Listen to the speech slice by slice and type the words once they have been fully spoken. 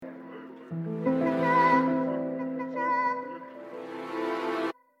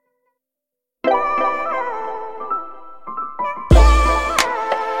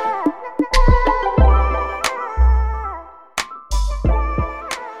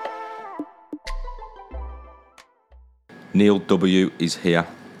Neil W. is here.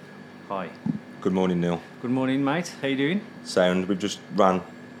 Hi. Good morning, Neil. Good morning, mate. How you doing? Sound, we've just ran.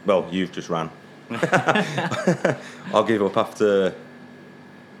 Well, you've just ran. I'll give up after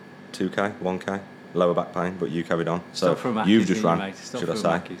 2K, 1K, lower back pain, but you carried on. Stop for a Mackies, you've just ran, mate. Stop should for I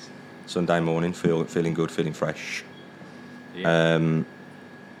a say. Mackies. Sunday morning, feeling good, feeling fresh. Yeah.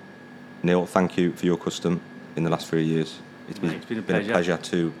 Neil, thank you for your custom in the last 3 years. It's been a pleasure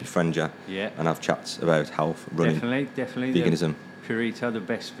to befriend you and have chats about health, running, definitely. veganism. Purito, the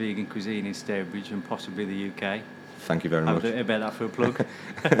best vegan cuisine in Stourbridge and possibly the UK. Thank you very much. I bet that for a plug.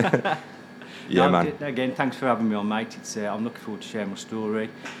 Man. Again, thanks for having me on, mate. I'm looking forward to sharing my story.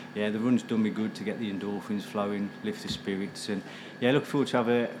 Yeah, the run's done me good to get the endorphins flowing, lift the spirits, and look forward to have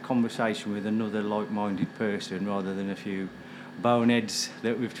a conversation with another like-minded person rather than a few boneheads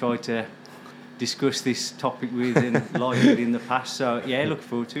that we've tried to discuss this topic with and like it in the past. So look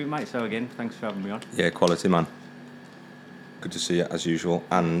forward to it, mate. So again, thanks for having me on. Yeah, quality, man. Good to see you as usual.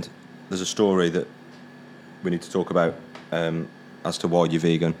 And there's a story that we need to talk about as to why you're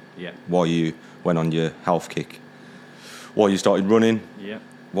vegan, why you went on your health kick, why you started running,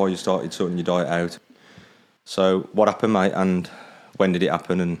 why you started sorting your diet out. So what happened, mate, and when did it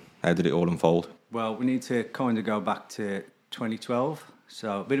happen, and how did it all unfold? Well, we need to kind of go back to 2012.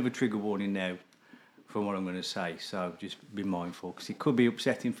 So a bit of a trigger warning now from what I'm going to say. So just be mindful, because it could be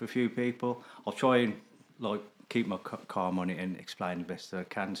upsetting for a few people. I'll try and keep my calm on it and explain the best that I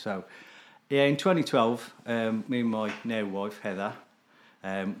can. So in 2012, me and my now wife, Heather,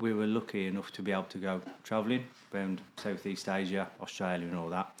 we were lucky enough to be able to go travelling around Southeast Asia, Australia and all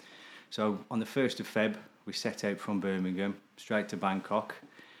that. So on the 1st of Feb, we set out from Birmingham straight to Bangkok.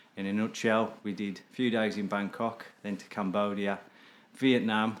 In a nutshell, we did a few days in Bangkok, then to Cambodia,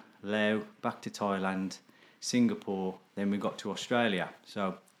 Vietnam, Laos, back to Thailand, Singapore, then we got to Australia.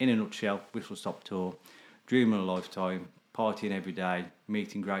 So in a nutshell, whistle-stop tour, dream of a lifetime, partying every day,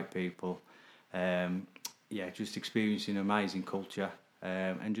 meeting great people, just experiencing amazing culture,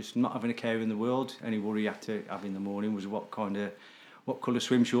 and just not having a care in the world. Only worry you had to have in the morning was what colour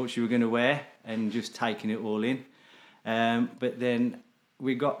swim shorts you were going to wear, and just taking it all in. But then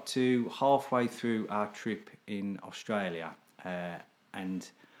we got to halfway through our trip in Australia, and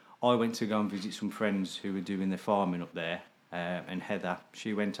I went to go and visit some friends who were doing their farming up there, and Heather,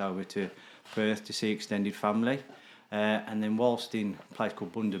 she went over to Perth to see extended family. And then whilst in a place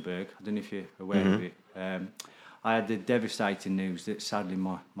called Bundaberg, I don't know if you're aware of it, I had the devastating news that sadly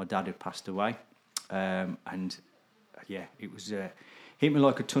my dad had passed away. And it was hit me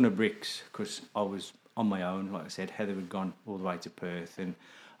like a ton of bricks, because I was on my own. Like I said, Heather had gone all the way to Perth, and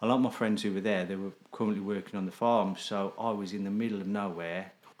a lot of my friends who were there, they were currently working on the farm, so I was in the middle of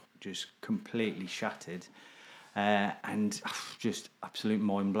nowhere, just completely shattered. And just absolute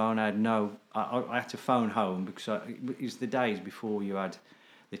mind blown. I had to phone home, because it was the days before you had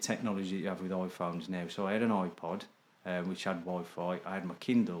the technology that you have with iPhones now. So I had an iPod, which had Wi-Fi. I had my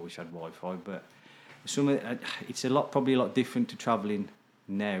Kindle, which had Wi-Fi. But it's probably a lot different to travelling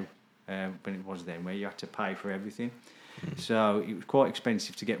now than it was then, where you had to pay for everything. So it was quite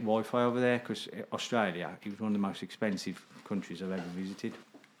expensive to get Wi-Fi over there, because Australia, it was one of the most expensive countries I've ever visited.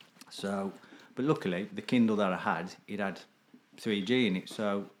 So, but luckily, the Kindle that I had, it had 3G in it,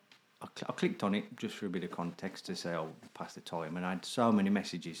 so I clicked on it just for a bit of context to say, pass the time, and I had so many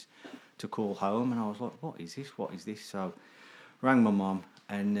messages to call home, and I was like, what is this? So rang my mum,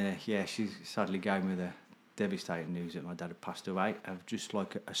 and she sadly gave me the devastating news that my dad had passed away of just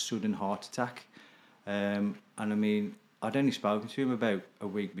like a sudden heart attack. And I mean, I'd only spoken to him about a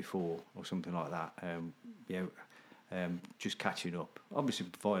week before or something like that. Just catching up, obviously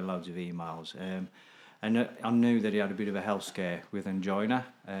providing loads of emails, and I knew that he had a bit of a health scare with angina,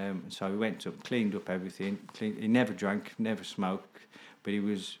 so we went up, cleaned up everything. He never drank, never smoked, but he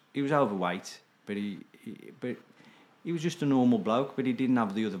was overweight, but he was just a normal bloke, but he didn't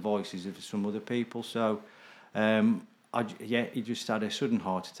have the other voices of some other people. So he just had a sudden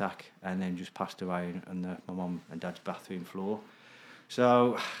heart attack and then just passed away on my mum and dad's bathroom floor.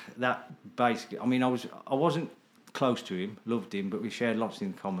 So that basically, I mean, I wasn't close to him, loved him, but we shared lots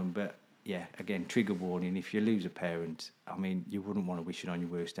in common. But again, trigger warning, if you lose a parent, I mean, you wouldn't want to wish it on your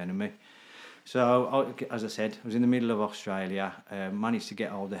worst enemy. So, as I said, I was in the middle of Australia, managed to get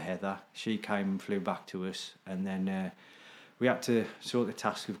hold of Heather. She came and flew back to us, and then we had to sort the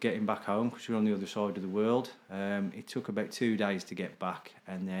task of getting back home, because we were on the other side of the world. It took about 2 days to get back,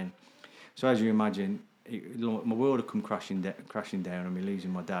 and then, so as you imagine, my world had come crashing down on me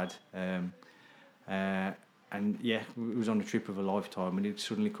losing my dad. And it was on a trip of a lifetime, and it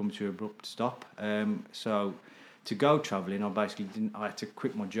suddenly come to an abrupt stop. So to go travelling, I had to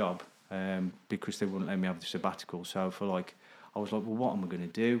quit my job because they wouldn't let me have the sabbatical. So I was like, well, what am I going to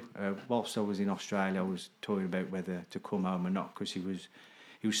do? Whilst I was in Australia, I was toying about whether to come home or not, because he was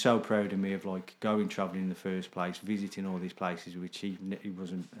so proud of me of going travelling in the first place, visiting all these places which he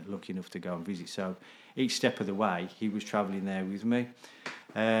wasn't lucky enough to go and visit. So each step of the way, he was travelling there with me.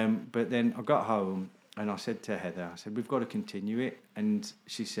 But then I got home and I said to Heather, I said, we've got to continue it. And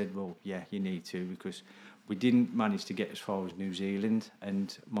she said, well, yeah, you need to, because we didn't manage to get as far as New Zealand.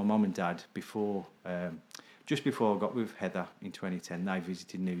 And my mum and dad, just before I got with Heather in 2010, they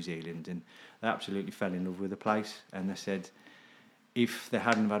visited New Zealand and they absolutely fell in love with the place. And they said, if they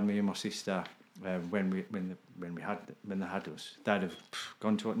hadn't had me and my sister when they had us, they'd have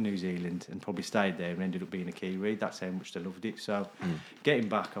gone to New Zealand and probably stayed there and ended up being a Kiwi. That's how much they loved it. So getting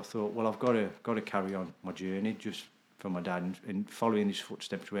back, I thought, well, I've got to carry on my journey just for my dad and following his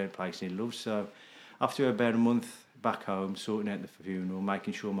footsteps to a place he loves. So after about a month back home, sorting out the funeral,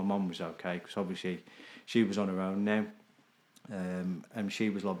 making sure my mum was okay, because obviously she was on her own now, and she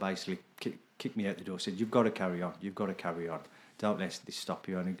was basically kicked me out the door, said, you've got to carry on, don't let this stop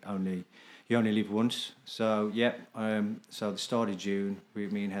you, you only live once. So so the start of June,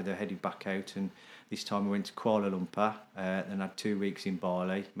 me and Heather headed back out, and this time we went to Kuala Lumpur, and had 2 weeks in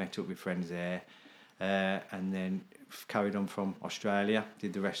Bali, met up with friends there, and then carried on from Australia,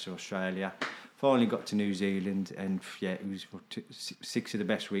 did the rest of Australia, finally got to New Zealand, and it was 6 of the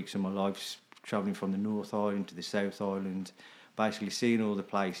best weeks of my life, travelling from the North Island to the South Island, basically seeing all the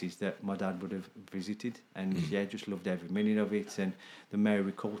places that my dad would have visited, and just loved every minute of it. And the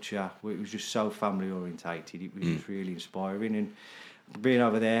Maori culture, it was just so family orientated. It was just really inspiring, and being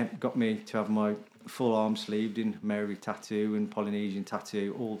over there got me to have my full arm sleeved in Maori tattoo and Polynesian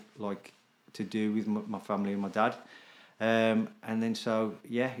tattoo, all to do with my family and my dad. And then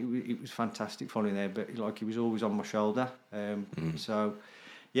it was fantastic following there, but he was always on my shoulder.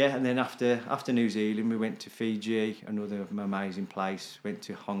 And then after New Zealand, we went to Fiji, another amazing place. Went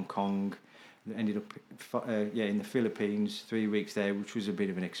to Hong Kong, ended up in the Philippines, 3 weeks there, which was a bit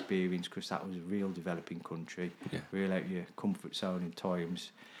of an experience because that was a real developing country, real out your comfort zone in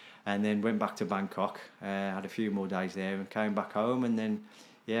times. And then went back to Bangkok, had a few more days there, and came back home. And then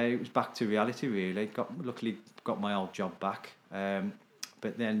it was back to reality really. Luckily got my old job back,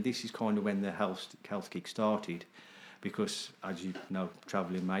 but then this is kind of when the health kick started. Because, as you know,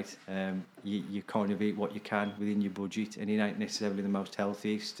 travelling, mate, you kind of eat what you can within your budget, and it ain't necessarily the most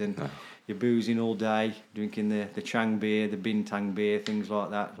healthiest. And you're boozing all day, drinking the Chang beer, the Bintang beer, things like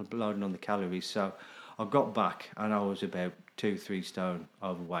that, loading on the calories. So I got back, and I was about 2-3 stone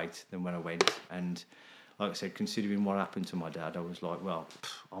overweight than when I went. And like I said, considering what happened to my dad, I was like, well,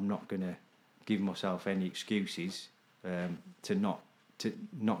 I'm not going to give myself any excuses to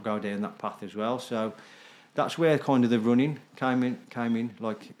not go down that path as well. So that's where kind of the running came in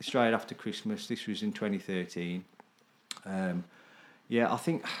straight after Christmas. This was in 2013. I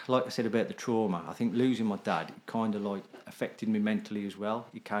think, like I said about the trauma, I think losing my dad, it kind of affected me mentally as well.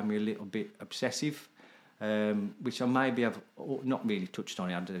 It made me a little bit obsessive, which I maybe have not really touched on.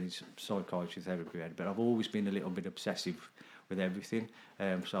 I had a psychiatrist therapy, but I've always been a little bit obsessive with everything.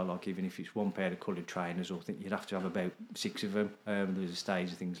 So even if it's one pair of coloured trainers, I think you'd have to have about 6 of them. There was a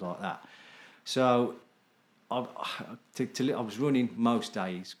stage of things like that. So I was running most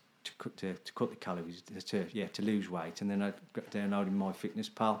days to cut the calories, to lose weight, and then I got downloading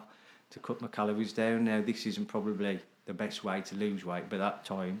MyFitnessPal to cut my calories down. Now this isn't probably the best way to lose weight, but at that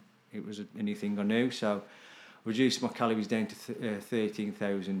time it was anything I knew. So I reduced my calories down to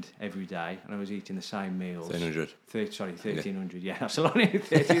 13,000 every day, and I was eating the same meals. 1,300. Yeah, that's a lot.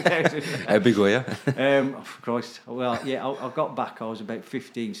 13,000. How big were you? Christ. Well, I got back. I was about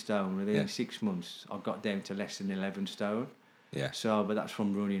 15 stone. Within 6 months, I got down to less than 11 stone. Yeah. So, but that's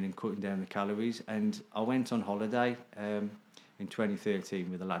from running and cutting down the calories. And I went on holiday in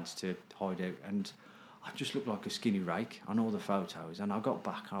 2013 with the lads to Hideout, and I just looked like a skinny rake on all the photos. And I got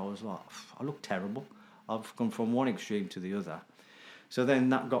back, and I was like, I look terrible. I've gone from one extreme to the other. So then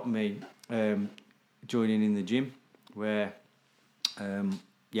that got me joining in the gym, where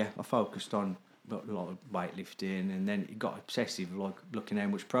I focused on a lot of weightlifting, and then it got obsessive, looking how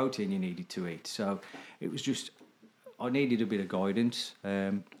much protein you needed to eat. So it was just, I needed a bit of guidance.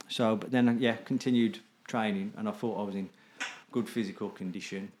 But then continued training, and I thought I was in good physical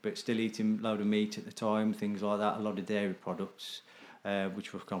condition, but still eating a load of meat at the time, things like that, a lot of dairy products,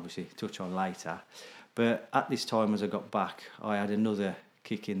 which we'll obviously touch on later. But at this time, as I got back, I had another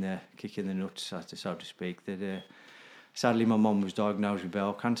kick in the nuts, so to speak. That sadly, my mum was diagnosed with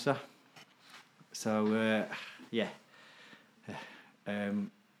bowel cancer. So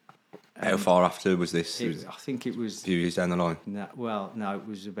How far after was this? I think it was a few years down the line. No, it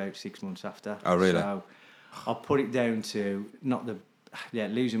was about 6 months after. Oh, really? So I'll put it down to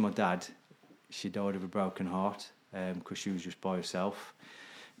losing my dad. She died of a broken heart because she was just by herself.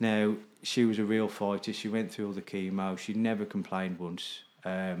 Now, she was a real fighter. She went through all the chemo. She never complained once.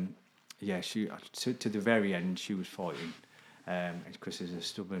 She to the very end, she was fighting. Because as a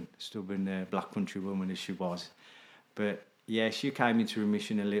stubborn black country woman as she was. But yeah, she came into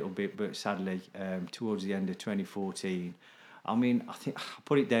remission a little bit, but sadly, towards the end of 2014, I mean, I think I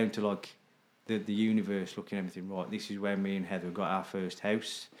put it down to like the universe looking at everything right. This is where me and Heather got our first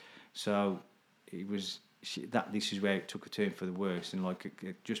house. So it was this is where it took a turn for the worse. And like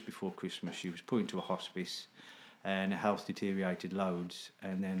just before Christmas, she was put into a hospice, and her health deteriorated loads.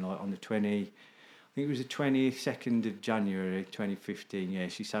 And then like on the 20, I think it was the 22nd of January 2015. Yeah,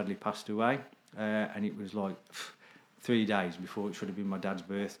 she sadly passed away, and it was like 3 days before it should have been my dad's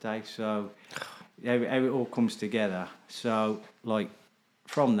birthday. So how it all comes together. So like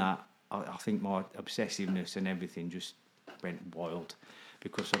from that, I think my obsessiveness and everything just went wild,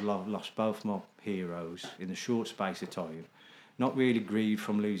 because I'd lost both my heroes in a short space of time. Not really grieved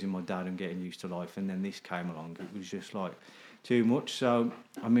from losing my dad and getting used to life, and then this came along. It was just like too much. So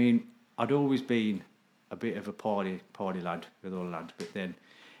I mean, I'd always been a bit of a party lad with all the lads, but then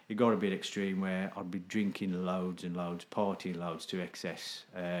it got a bit extreme where I'd be drinking loads and loads, partying loads to excess,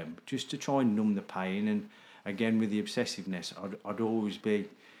 just to try and numb the pain. And again, with the obsessiveness, I'd always be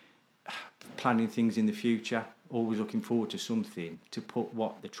planning things in the future, always looking forward to something to put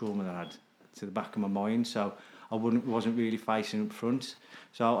what the trauma that I had to the back of my mind, so I wasn't really facing up front.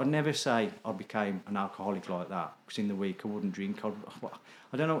 So I'd never say I became an alcoholic like that, because in the week I wouldn't drink. I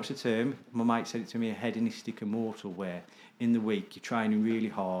don't know what's the term. My mate said it to me, a hedonistic immortal, where in the week you're training really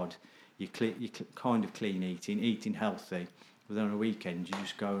hard, you kind of clean eating healthy, but then on a weekend you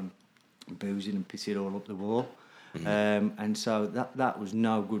just go and boozing and piss it all up the wall. Mm-hmm. And so that was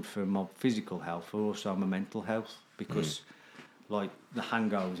no good for my physical health, but also my mental health, because like the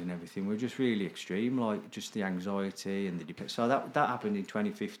hangovers and everything were just really extreme, like just the anxiety and the depression. So that happened in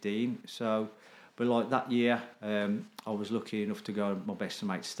 2015. So, but like that year, I was lucky enough to go to my best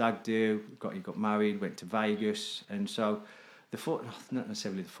mate's stag do. He got married, went to Vegas, and so not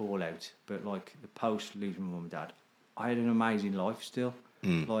necessarily the fallout, but like the post losing my mum and dad, I had an amazing life still.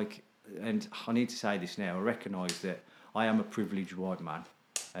 Like, and I need to say this now, I recognise that I am a privileged white man.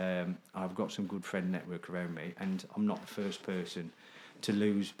 I've got some good friend network around me, and I'm not the first person to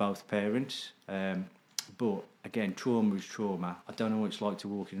lose both parents. But again, trauma is trauma. I don't know what it's like to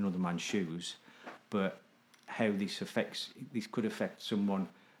walk in another man's shoes, but how this could affect someone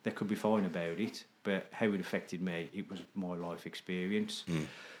that could be fine about it, but how it affected me, it was my life experience.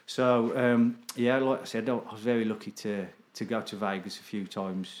 So, like I said, I was very lucky to go to Vegas a few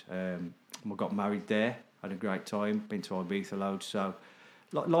times. I got married there, had a great time, been to Ibiza loads. So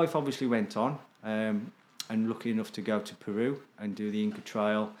life obviously went on, and lucky enough to go to Peru and do the Inca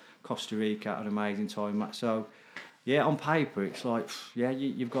Trail, Costa Rica, had an amazing time. So, yeah, on paper, it's like,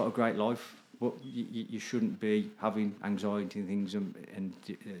 you've got a great life, but you shouldn't be having anxiety and things and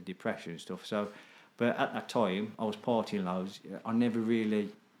depression and stuff. So, but at that time, I was partying loads. I never really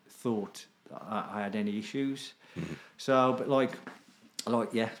thought I had any issues. So, but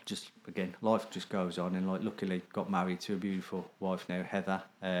just again, life just goes on, and like luckily got married to a beautiful wife now, Heather,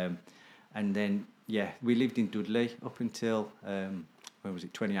 and then we lived in Dudley up until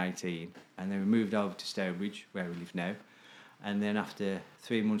 2018, and then we moved over to Stourbridge where we live now, and then after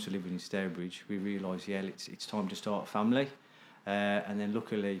 3 months of living in Stourbridge, we realised it's time to start a family, and then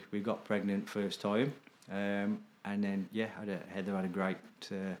luckily we got pregnant first time, and then Heather had a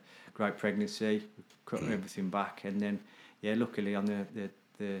great pregnancy, cut everything back, and then luckily on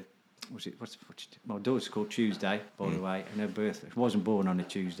my daughter's called Tuesday, by the way, and her birthday wasn't born on a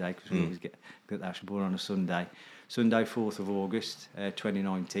Tuesday, because we always get that she was born on a Sunday 4th of August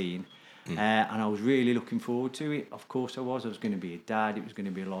 2019, and I was really looking forward to it. Of course I was going to be a dad, it was going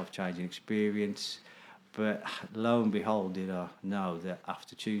to be a life-changing experience, but lo and behold, did I know that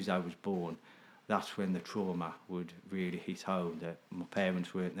after Tuesday was born, that's when the trauma would really hit home, that my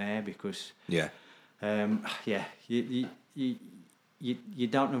parents weren't there, because you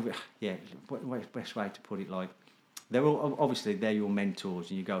don't know. What's the best way to put it? Like, they're your mentors,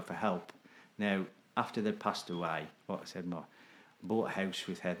 and you go for help. Now, after they passed away, like I said, I bought a house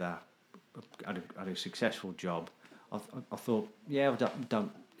with Heather, had a successful job. I thought, I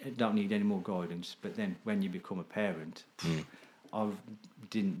don't need any more guidance. But then, when you become a parent, I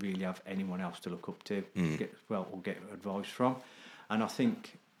didn't really have anyone else to look up to, or get advice from, and I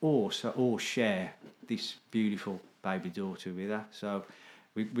think. Or share this beautiful baby daughter with her. So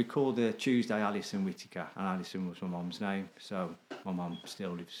we called her Tuesday Alison Whittaker, and Alison was my mum's name. So my mum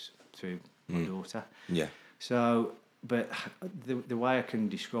still lives through my daughter. Yeah. So, but the way I can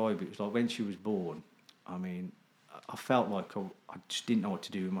describe it was like when she was born, I mean, I felt like I just didn't know what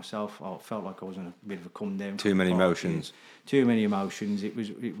to do with myself. I felt like I was on a bit of a come down. Too many emotions. Too many emotions. It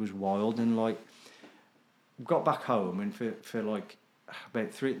was wild, and like got back home, and for like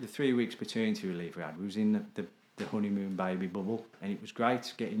about the 3 weeks paternity leave we had, we was in the honeymoon baby bubble, and it was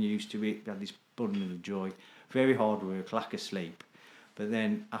great getting used to it. We had this bundle of joy, very hard work, lack of sleep. But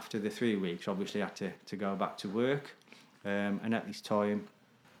then after the 3 weeks, obviously I had to go back to work, and at this time,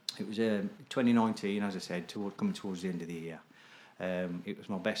 it was 2019, as I said, coming towards the end of the year. It was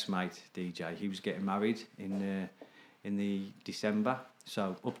my best mate, DJ. He was getting married in the December.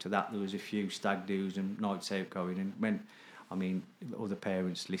 So up to that, there was a few stag do's and nights out going. And when, I mean, other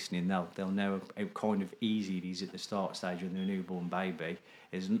parents listening, they'll know how kind of easy it is at the start stage when they're a newborn baby.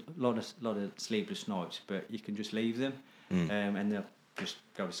 There's a lot of sleepless nights, but you can just leave them, and they'll just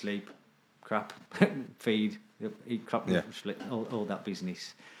go to sleep, crap, feed, eat crap, all that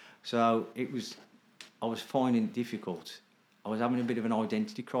business. So I was finding it difficult. I was having a bit of an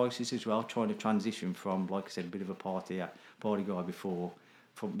identity crisis as well, trying to transition from, like I said, a bit of a party guy before,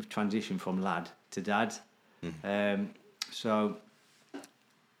 from the transition from lad to dad. So,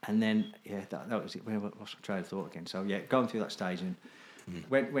 and then, that was it. I lost my train of thought again. So, going through that stage, and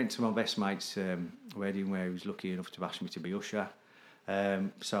went to my best mate's wedding, where he was lucky enough to ask me to be usher.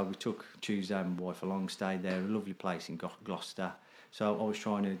 So we took Tuesday and my wife along, stayed there, a lovely place in Gloucester. So I was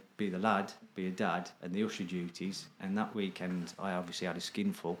trying to be the lad, be a dad, and the usher duties. And that weekend, I obviously had a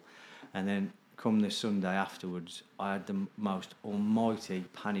skinful. And then come the Sunday afterwards, I had the most almighty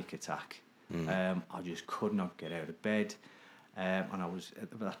panic attack. I just could not get out of bed. And I was,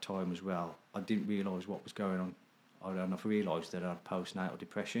 at that time as well, I didn't realise what was going on. I've realised that I had postnatal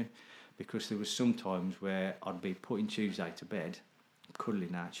depression, because there was some times where I'd be putting Tuesday to bed,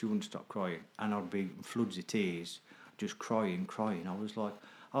 cuddling her, she wouldn't stop crying, and I'd be in floods of tears, just crying. I was like,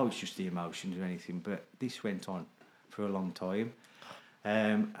 oh, it's just the emotions or anything, but this went on for a long time.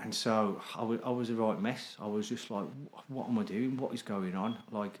 And so I was a right mess. I was just like, what am I doing? What is going on?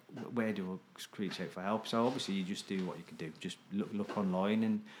 Like, where do I reach out for help? So obviously you just do what you can do. Just look online,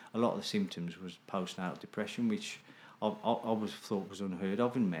 and a lot of the symptoms was postnatal depression, which I always thought was unheard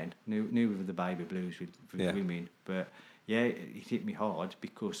of in men. Knew of the baby blues with women, but it hit me hard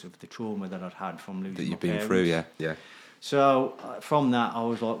because of the trauma that I'd had from losing my parents. That you've been through, yeah. So from that, I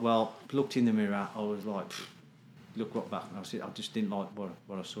was like, well, looked in the mirror, I was like, look what back, and I just didn't like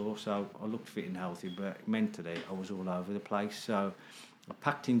what I saw. So I looked fit and healthy, but mentally I was all over the place. So I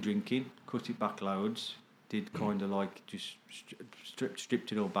packed in drinking, cut it back loads, did kind of like just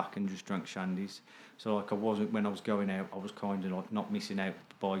stripped it all back and just drank shandies. So like I wasn't, when I was going out, I was kind of like not missing out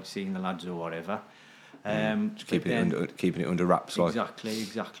by seeing the lads or whatever. Keeping it under wraps, like.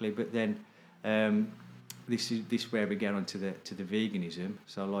 Exactly. But then this is where we get onto the veganism.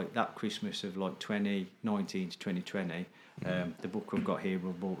 So like that Christmas of like 2019 to 2020, the book I've got here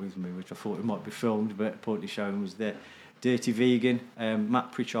I bought with me, which I thought it might be filmed, but partly shown, was the Dirty Vegan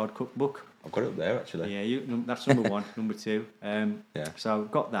Matt Pritchard cookbook. I've got it up there actually. Yeah, that's number one. Number two. So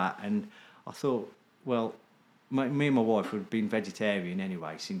got that, and I thought, well, me and my wife had been vegetarian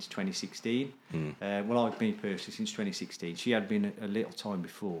anyway since 2016. Well, I've been personally since 2016. She had been a little time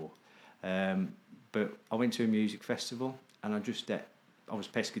before. But I went to a music festival, and I was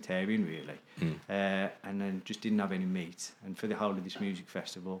pescatarian really, and then just didn't have any meat. And for the whole of this music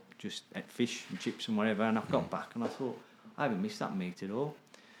festival, just ate fish and chips and whatever. And I got back and I thought, I haven't missed that meat at all.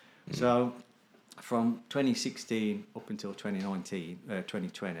 So from 2016 up until 2020,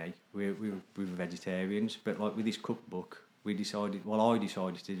 we were vegetarians. But like with this cookbook, I decided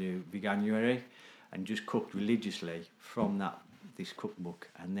to do veganuary and just cooked religiously from this cookbook.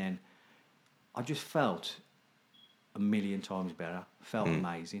 And then I just felt a million times better. Felt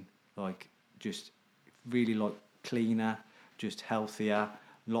amazing. Like just really like cleaner, just healthier,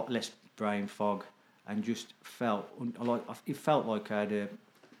 a lot less brain fog, and just felt like it felt like I had a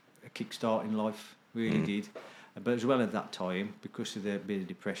kickstart in life. Really did. But as well at that time, because of the bit of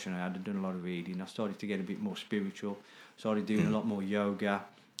depression I had done a lot of reading, I started to get a bit more spiritual. Started doing a lot more yoga,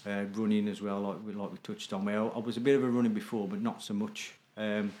 running as well, like we touched on. Well, I was a bit of a runner before, but not so much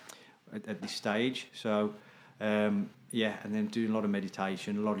at this stage. So and then doing a lot of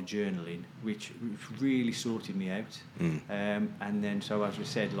meditation, a lot of journaling, which really sorted me out. And then, so as we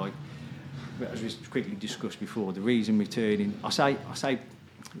said, like as we quickly discussed before, the reason returning, I say,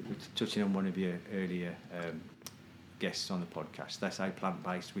 touching on one of your earlier guests on the podcast, they say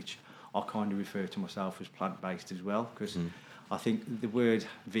plant-based, which I kind of refer to myself as plant-based as well, because I think the word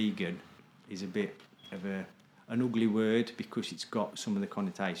vegan is a bit of an ugly word because it's got some of the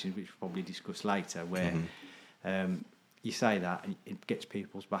connotations which we'll probably discuss later, where you say that and it gets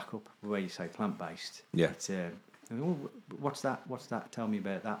people's back up. Where you say plant-based, it's, what's that? What's that? Tell me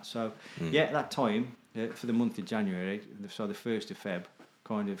about that. So at that time for the month of January, so the 1st of Feb,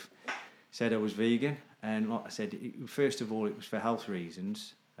 kind of said I was vegan, and like I said, first of all it was for health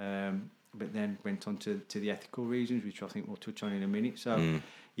reasons, but then went on to the ethical reasons, which I think we'll touch on in a minute. So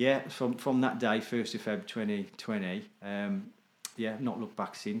from that day, 1st of Feb 2020, not looked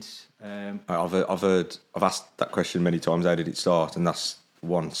back since. I've asked that question many times. How did it start? And that's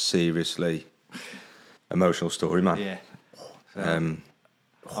one seriously emotional story, man. Yeah. So,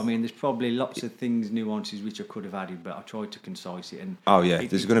 I mean, there's probably lots of things, nuances which I could have added, but I tried to concise it. And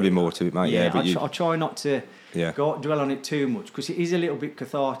there's going to be more to it, mate. Yeah, but I try not to dwell on it too much, because it is a little bit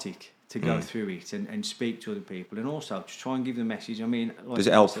cathartic to go through it and speak to other people, and also to try and give the message. I mean, like does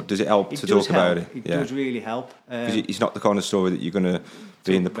it help? Does it help to talk about it? It does really help. Because it's not the kind of story that you're going to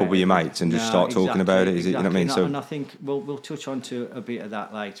be in the pub with your mates and just start talking about it. Is it? You know what I mean? So, and I think we'll touch on to a bit of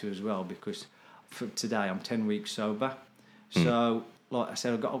that later as well, because for today I'm 10 weeks sober. So, like I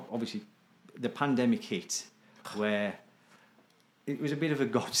said, I've got, obviously the pandemic hit, where it was a bit of a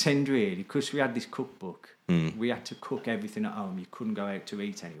godsend really, because we had this cookbook. We had to cook everything at home. You couldn't go out to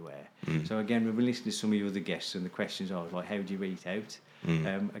eat anywhere. So again, we've been listening to some of your other guests, and the questions are like, how do you eat out?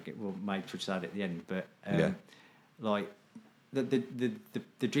 We'll maybe touch that at the end, but like the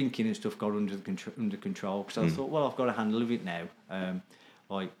drinking and stuff got under control. So I thought, well, I've got a handle of it now.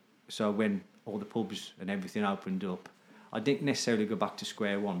 So when all the pubs and everything opened up, I didn't necessarily go back to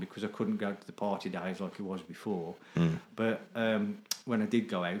square one, because I couldn't go to the party days like it was before. But when I did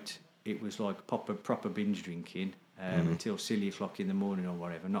go out, it was like proper binge drinking until silly o'clock in the morning or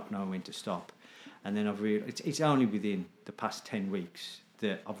whatever, not knowing when to stop. And then I've realised it's only within the past 10 weeks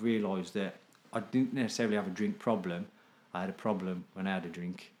that I've realised that I didn't necessarily have a drink problem. I had a problem when I had a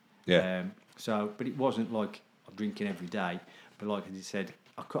drink. But it wasn't like I'm drinking every day. But like I said,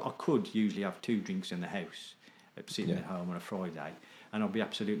 I could usually have 2 drinks in the house, sitting at home on a Friday, and I'll be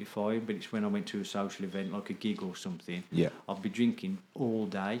absolutely fine. But it's when I went to a social event, like a gig or something, I'll be drinking all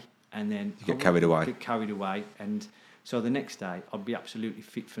day, and then you get carried away. And so the next day, I'd be absolutely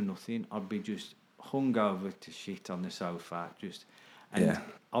fit for nothing. I'd be just hung over to shit on the sofa,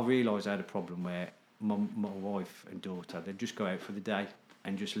 I realised I had a problem where my wife and daughter, they'd just go out for the day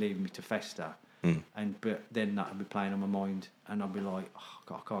and just leave me to fester. But then that would be playing on my mind, and I'd be like, oh,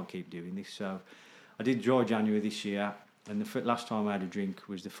 God, I can't keep doing this. So I did dry January this year, and the last time I had a drink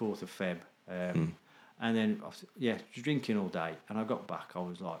was the 4th of Feb. And then, just drinking all day. And I got back, I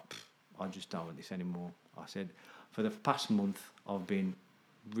was like, I just don't want this anymore. I said, for the past month, I've been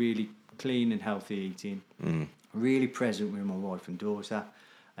really clean and healthy eating, really present with my wife and daughter.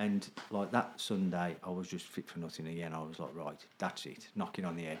 And like that Sunday, I was just fit for nothing again. I was like, right, that's it, knocking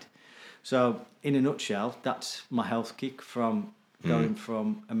on the head. So, in a nutshell, that's my health kick, from going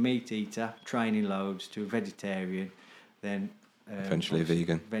from a meat eater, training loads, to a vegetarian, then eventually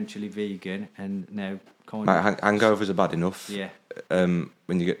vegan, and now hangovers are bad enough. Yeah.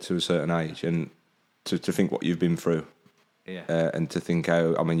 When you get to a certain age, and to think what you've been through. Yeah. And to think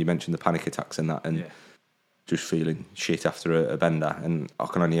how, I mean, you mentioned the panic attacks and that, and just feeling shit after a bender, and I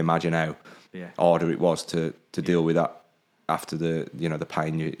can only imagine how harder it was to deal with that after the the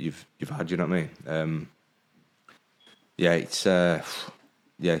pain you've had. You know what I mean? It's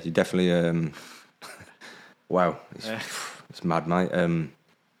you definitely wow, it's mad, mate.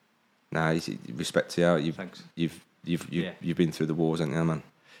 Respect to you. Thanks. You've been through the wars, haven't you, man?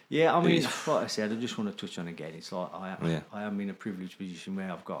 Yeah, I mean, like I said, I just want to touch on again. It's like I am in a privileged position where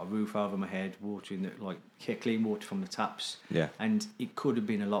I've got a roof over my head, water in clean water from the taps. Yeah. And it could have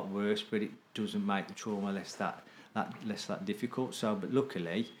been a lot worse, but it doesn't make the trauma less that difficult. So, but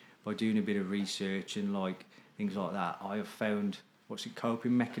luckily, by doing a bit of research and like things like that, I have found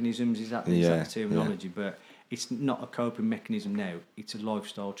coping mechanisms. Is that the terminology? Yeah. But it's not a coping mechanism now. It's a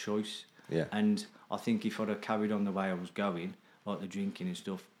lifestyle choice. Yeah. And I think if I'd have carried on the way I was going, like the drinking and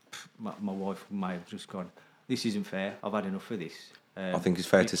stuff, my wife may have just gone, this isn't fair, I've had enough of this. I think it's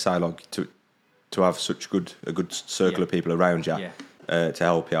fair to say, like, to have such a good circle of people around you to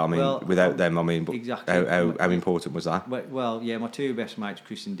help you. I mean, without them, I mean, exactly. How important was that? Well, my 2 best mates,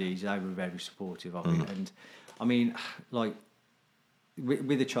 Chris and Deej, they were very supportive of it. And I mean, like,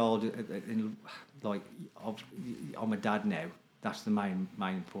 with a child, like, I'm a dad now. That's the main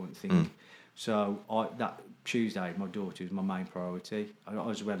important thing. So that Tuesday, my daughter is my main priority,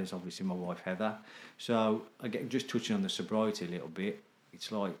 as well as obviously my wife Heather. So again, just touching on the sobriety a little bit,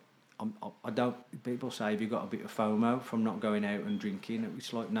 it's like I don't. People say, have you got a bit of FOMO from not going out and drinking?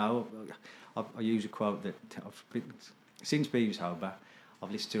 It's like, no. I use a quote that since being sober,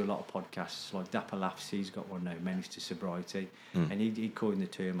 I've listened to a lot of podcasts like Dapper Laughs. He's got one now, Menace to Sobriety, and he coined the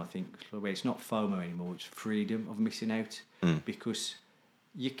term, I think, where it's not FOMO anymore, it's freedom of missing out, because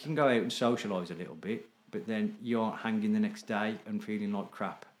you can go out and socialise a little bit, but then you aren't hanging the next day and feeling like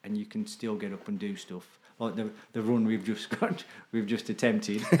crap, and you can still get up and do stuff. Like the run we've just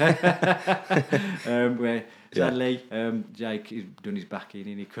attempted, where sadly Jake has done his back in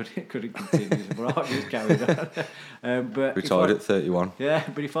and he couldn't continue, but I just carried on. But retired at 31. Yeah,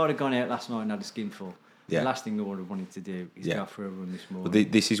 but if I'd have gone out last night and had a skinful, the last thing I would have wanted to do is go for a run this morning.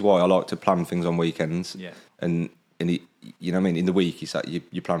 But this is why I like to plan things on weekends. Yeah. And it, you know what I mean? In the week, it's like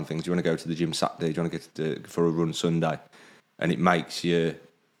you plan things. Do you want to go to the gym Saturday? Do you want to get for a run Sunday? And it makes you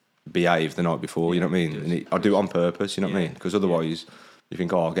behave the night before, you know what I mean? And I do it on purpose, you know what I mean? Because otherwise, you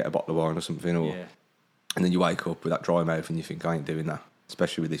think, I'll get a bottle of wine or something, and then you wake up with that dry mouth and you think, I ain't doing that,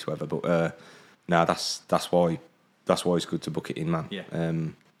 especially with this weather. But no, that's why it's good to book it in, man. Yeah.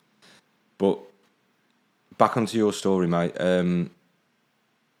 But back onto your story, mate.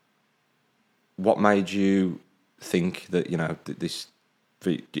 What made you think that, you know,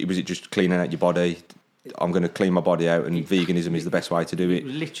 was it just cleaning out your body? I'm going to clean my body out, and veganism is the best way to do it. It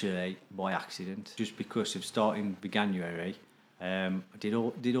was literally by accident, just because of starting January. I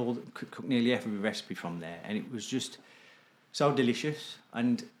cooked nearly every recipe from there, and it was just so delicious.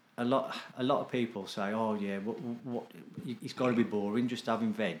 And a lot of people say, "Oh yeah, what? It's got to be boring just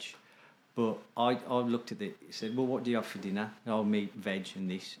having veg." But I looked at it, said, "Well, what do you have for dinner?" "Oh, meat, veg, and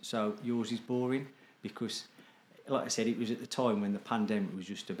this." So yours is boring because, like I said, it was at the time when the pandemic was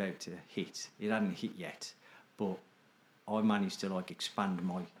just about to hit. It hadn't hit yet, but I managed to expand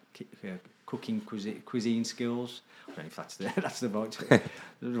my cooking cuisine skills. I don't know if that's the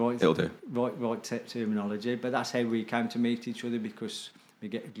right terminology, but that's how we came to meet each other, because we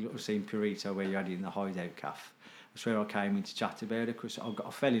get seen Purito where you had it in the Hideout Cafe. That's where I came in to chat about it, because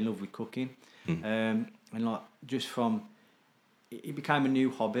I fell in love with cooking, and just from it became a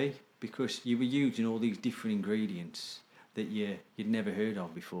new hobby, because you were using all these different ingredients that you'd never heard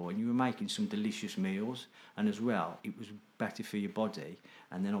of before, and you were making some delicious meals, and as well it was better for your body.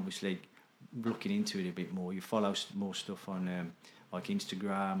 And then obviously looking into it a bit more, you follow more stuff on like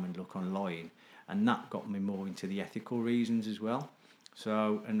Instagram and look online, and that got me more into the ethical reasons as well.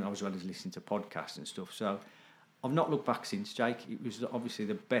 So, and as well as listening to podcasts and stuff. So I've not looked back since, Jake. It was obviously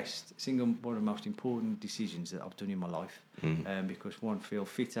the one of the most important decisions that I've done in my life, because one, feel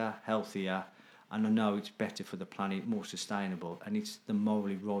fitter, healthier, and I know it's better for the planet, more sustainable, and it's the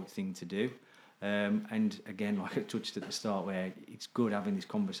morally right thing to do. And again, like I touched at the start, where it's good having this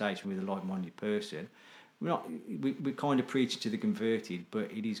conversation with a like-minded person. We're kind of preaching to the converted, but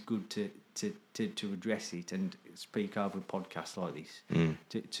it is good to address it and speak over podcasts like this,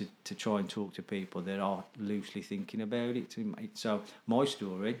 to try and talk to people that are loosely thinking about it. So my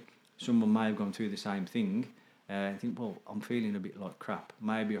story, someone may have gone through the same thing, and think, well, I'm feeling a bit like crap.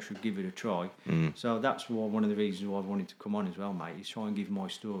 Maybe I should give it a try. So that's one of the reasons why I wanted to come on as well, mate. Is try and give my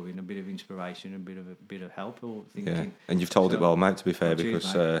story and a bit of inspiration, and a bit of help or thinking. Yeah, and you've told it well, mate. To be fair,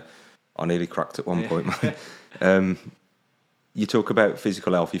 because I nearly cracked at one point, mate. You talk about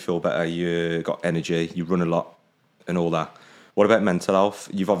physical health. You feel better. You got energy. You run a lot, and all that. What about mental health?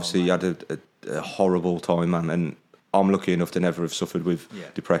 You've obviously had a horrible time, man. And I'm lucky enough to never have suffered with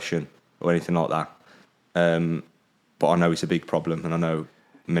depression or anything like that. But I know it's a big problem, and I know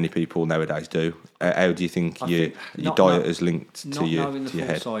many people nowadays do. How do you think your diet is linked to your head? Not knowing the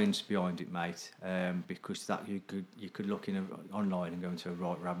full science behind it, mate, because that you could look online and go into a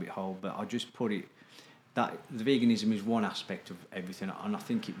right rabbit hole. But I just put it that the veganism is one aspect of everything, and I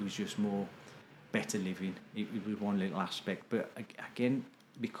think it was just more better living. It was one little aspect, but again,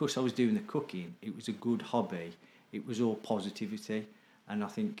 because I was doing the cooking, it was a good hobby. It was all positivity, and I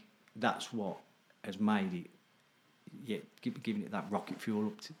think that's what has made it, giving it that rocket fuel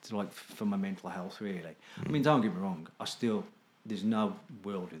up to for my mental health, really. I mean, don't get me wrong, there's no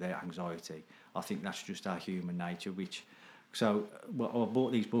world without anxiety. I think that's just our human nature, I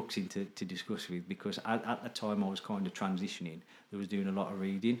bought these books in to discuss with, because at the time I was kind of transitioning. I was doing a lot of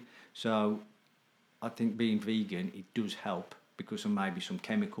reading. So I think being vegan, it does help, because of maybe some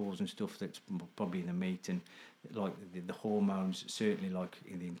chemicals and stuff that's probably in the meat, and like the hormones, certainly like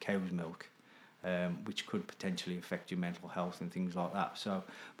in cow's milk, which could potentially affect your mental health and things like that. So,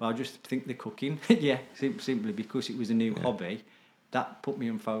 but I just think the cooking, simply because it was a new hobby, that put me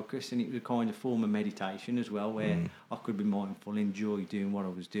in focus, and it was a kind of form of meditation as well, where I could be mindful, enjoy doing what I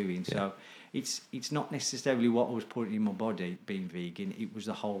was doing. Yeah. So it's not necessarily what I was putting in my body being vegan. It was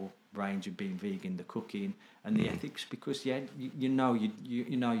the whole range of being vegan, the cooking and the ethics, because you know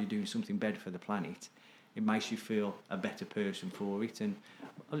you're doing something better for the planet. It makes you feel a better person for it, and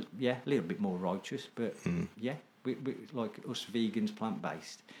a little bit more righteous. But we like us vegans,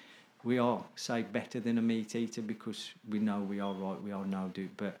 plant-based, we are, say, better than a meat eater, because we know we are right, we are no do.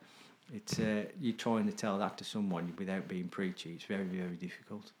 But it's you're trying to tell that to someone without being preachy. It's very, very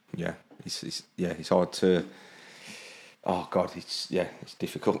difficult. Yeah, it's hard to. Oh God, it's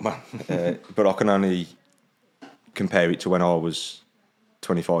difficult, man. But I can only compare it to when I was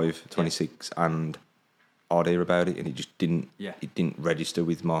 25, 26, and I'd hear about it, and it just didn't. Yeah. It didn't register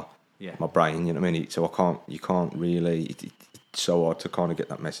with my brain. You know what I mean? So you can't really. It's so hard to kind of get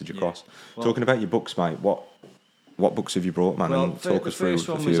that message across. Yeah. Well, talking about your books, mate. What books have you brought, man? Well, and talk us through a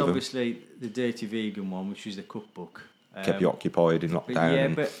few of them. The first one was obviously the Dirty Vegan one, which is the cookbook. Kept you occupied in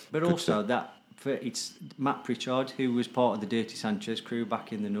lockdown. But also that. It's Matt Pritchard, who was part of the Dirty Sanchez crew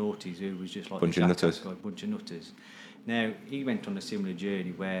back in the noughties, who was just like bunch of nutters. Now, he went on a similar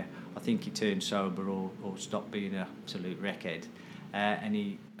journey where I think he turned sober or stopped being an absolute wreckhead. And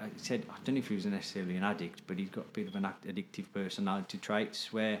he said, I don't know if he was necessarily an addict, but he's got a bit of an addictive personality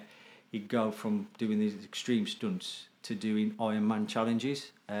traits, where he'd go from doing these extreme stunts to doing Ironman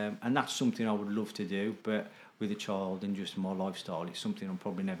challenges. And that's something I would love to do, but with a child and just my lifestyle, it's something I'm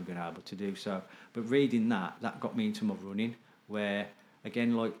probably never going to be able to do. So, but reading that got me into my running, where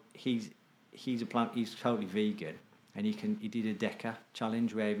again, like he's totally vegan, and he did a Deca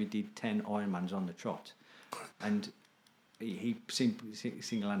challenge where he did 10 Ironmans on the trot, and he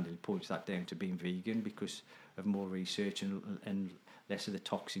single-handedly points that down to being vegan because of more research and less of the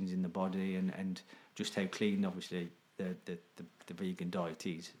toxins in the body, and just how clean obviously the vegan diet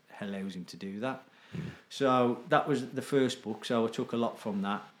is allows him to do that. So that was the first book, so I took a lot from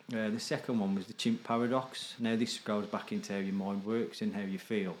that. The second one was the Chimp Paradox. Now this goes back into how your mind works and how you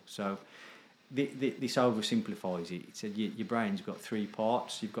feel. So this oversimplifies it. It said your brain's got three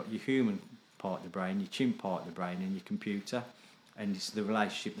parts. You've got your human part of the brain, your chimp part of the brain, and your computer. And it's the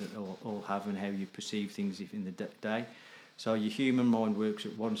relationship that all have and how you perceive things in the day. So your human mind works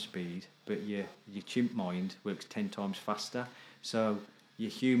at one speed, but your chimp mind works 10 times faster. So your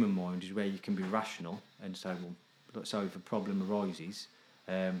human mind is where you can be rational and say, well, so if a problem arises,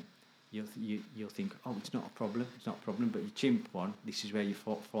 you'll think, oh, it's not a problem. But your chimp one, this is where your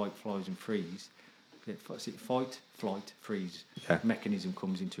fight, flies and freeze. Fight, flight, freeze mechanism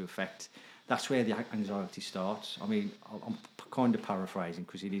comes into effect. That's where the anxiety starts. I mean, I'm kind of paraphrasing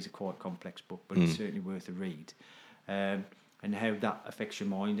because it is a quite complex book, but it's certainly worth a read. And how that affects your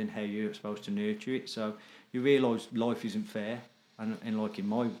mind and how you're supposed to nurture it. So you realise life isn't fair. And like in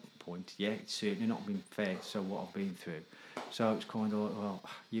my point, it's certainly not been fair. So what I've been through, so it's kind of like, well,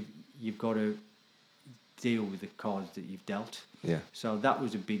 you've got to deal with the cards that you've dealt. Yeah. So that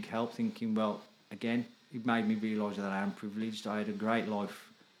was a big help. Thinking, well, again, it made me realise that I am privileged. I had a great life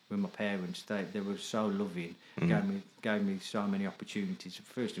with my parents. They were so loving. Gave me so many opportunities.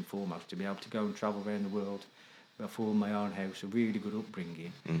 First and foremost, to be able to go and travel around the world. I formed my own house, a really good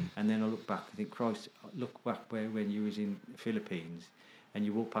upbringing. And then I look back and think, Christ, look back when you was in the Philippines and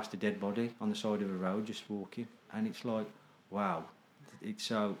you walk past a dead body on the side of a road just walking, and it's like, wow. It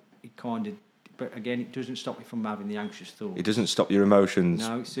kind of, but again, it doesn't stop me from having the anxious thoughts. It doesn't stop your emotions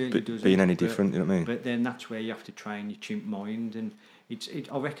being any different, you know what I mean? But then that's where you have to train your chimp mind, and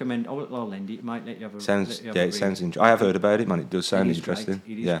I recommend, I'll lend it. It might let you have a... Sounds interesting. I have heard about it, man. It does sound interesting.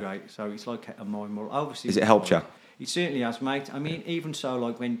 It is great. So it's like a mind model. Obviously, has it helped you? It certainly has, mate. I mean, even so,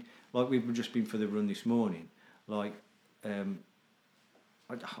 like we've just been for the run this morning, I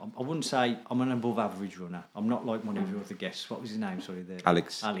wouldn't say I'm an above average runner. I'm not like one of your other guests. What was his name? Sorry,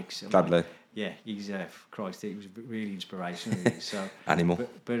 Alex. Gladly. Yeah, he's Christ. It was really inspirational. So animal.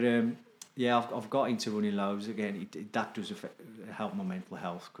 But I've got into running loads again. That does help my mental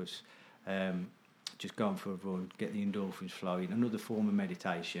health because just going for a run, get the endorphins flowing. Another form of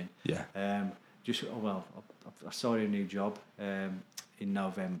meditation. Yeah. I started a new job in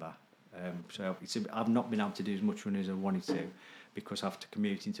November. So I've not been able to do as much running as I wanted to because I have to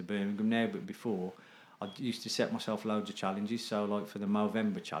commute into Birmingham now. But before, I used to set myself loads of challenges. So like for the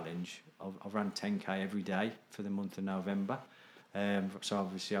Movember challenge, I've ran 10k every day for the month of November. So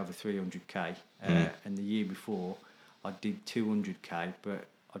obviously over 300k. And the year before, I did 200k, but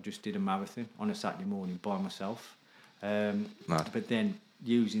I just did a marathon on a Saturday morning by myself. But then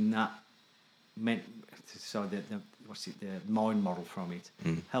using that meant the mind model from it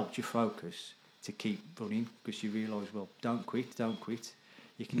helped you focus. to keep running, because you realise, well, don't quit.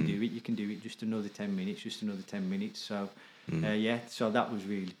 You can do it, just another 10 minutes. So, so that was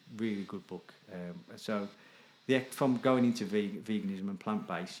really, really good book. From going into veganism and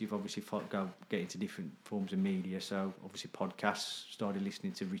plant-based, you've obviously get into different forms of media. So obviously podcasts, started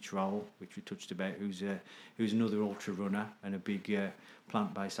listening to Rich Roll, which we touched about, who's another ultra runner and a big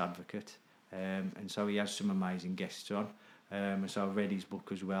plant-based advocate. And so he has some amazing guests on. And so I read his book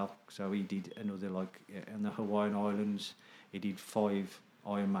as well. So he did another, in the Hawaiian Islands, he did 5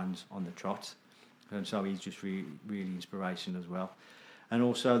 Ironmans on the trot. And so he's just really, really inspirational as well. And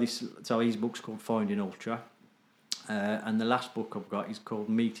also his book's called Finding Ultra. And the last book I've got is called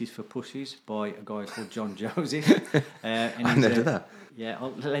Meat is for Pussies by a guy called John Joseph. And I never did that. Yeah,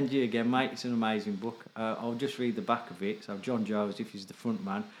 I'll lend you again, mate. It's an amazing book. I'll just read the back of it. So John Joseph is the front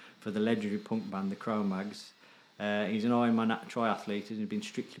man for the legendary punk band, the Cro-Mags. He's an Ironman triathlete and has been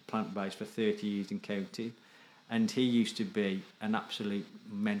strictly plant-based for 30 years and counting. And he used to be an absolute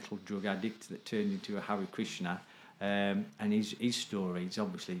mental drug addict that turned into a Hare Krishna. And his story is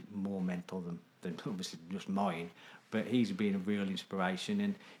obviously more mental than obviously just mine. But he's been a real inspiration.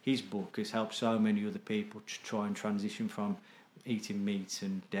 And his book has helped so many other people to try and transition from eating meat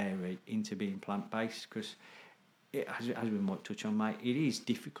and dairy into being plant-based. Because, as we might touch on, mate, it is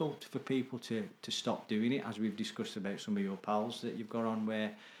difficult for people to stop doing it, as we've discussed about some of your pals that you've got on,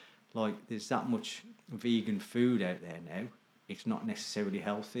 where there's that much vegan food out there now. It's not necessarily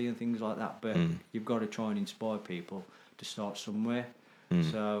healthy and things like that, but you've got to try and inspire people to start somewhere.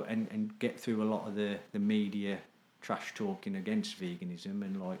 So and get through a lot of the media trash talking against veganism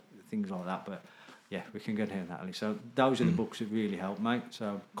and things like that. But yeah, we can go down that alley. So those are the books that really help, mate.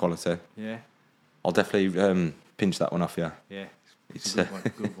 So quality. Yeah, I'll definitely pinch that one off. Yeah. Yeah, it's a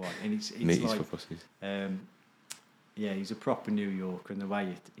good one. And it's Meat is for pussies. Yeah, he's a proper New Yorker, and the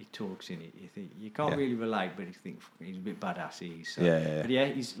way he talks in it, you can't really relate, but you think he's a bit badass. So. Yeah. But yeah,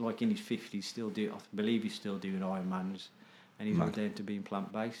 he's in his 50s, still I believe he's still doing Ironmans, and he's all down to being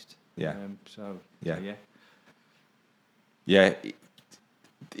plant-based. Yeah. Yeah.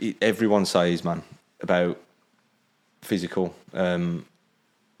 Everyone says, man, about physical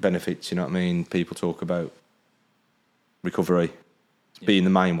benefits. You know what I mean? People talk about recovery. Being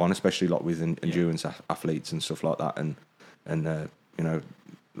the main one, especially with endurance athletes and stuff like that, and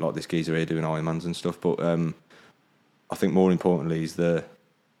like this geezer here doing Ironmans and stuff. But I think more importantly is the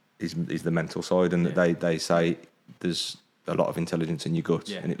mental side, and that they say there's a lot of intelligence in your gut,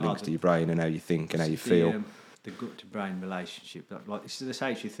 and it links to your brain and how you think and how you feel. The gut to brain relationship, they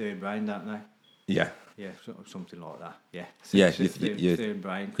say it's your third brain, don't they? Yeah. Yeah, something like that. Yeah. Third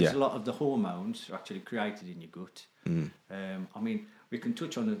brain, because a lot of the hormones are actually created in your gut. I mean, we can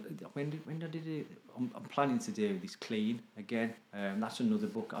touch on it. When I did it, I'm planning to do this clean again. That's another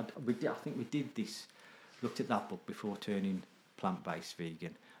book. I think we did this. Looked at that book before turning plant-based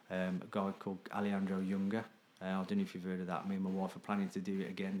vegan. A guy called Alejandro Younger. I don't know if you've heard of that. Me and my wife are planning to do it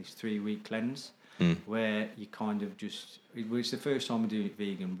again. This 3-week cleanse, where you kind of just. It's the first time we're doing it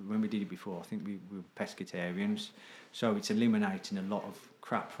vegan. When we did it before, I think we were pescatarians. So it's eliminating a lot of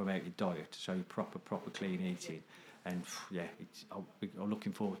crap from out your diet. So you proper clean eating. And I'm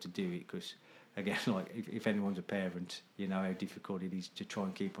looking forward to do it, because again, if anyone's a parent, you know how difficult it is to try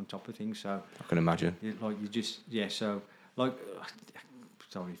and keep on top of things. So I can imagine.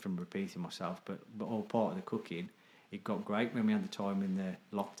 Sorry from repeating myself, but all part of the cooking, it got great when we had the time in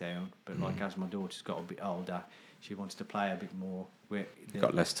the lockdown. But as my daughter's got a bit older, she wants to play a bit more.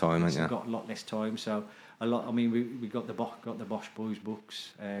 Got less time, haven't you? Got a lot less time, so a lot. I mean, we got the Bosch Boys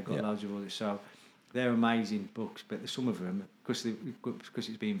books, loads of others. So they're amazing books, but some of them, because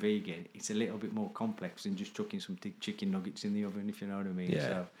it's being vegan, it's a little bit more complex than just chucking some chicken nuggets in the oven, if you know what I mean. Yeah.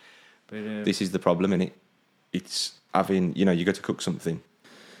 So, but this is the problem, innit? It's having, you go to cook something.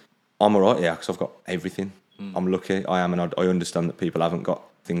 I'm all right, because I've got everything. I'm lucky, I am, and I understand that people haven't got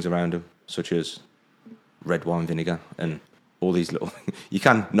things around them, such as red wine vinegar and all these little things. You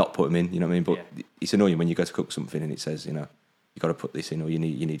can not put them in, you know what I mean? But it's annoying when you go to cook something and it says, you got to put this in, or you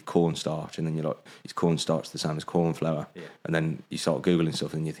need cornstarch, and then you're like, is cornstarch the same as corn flour? Yeah. And then you start Googling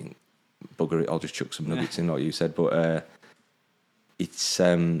stuff and you think, bugger it, I'll just chuck some nuggets in, like you said. But it's,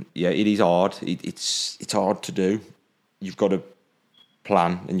 it is hard. It's hard to do. You've got to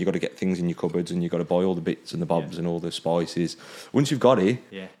plan, and you've got to get things in your cupboards, and you've got to buy all the bits and the bobs and all the spices. Once you've got it,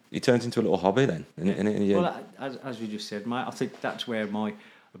 it turns into a little hobby then. Well, as we just said, mate, I think that's where my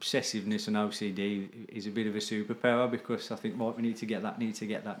obsessiveness and OCD is a bit of a superpower, because I think, we need to get that.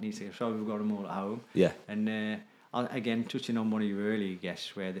 So we've got them all at home. Yeah. And again, touching on one of your earlier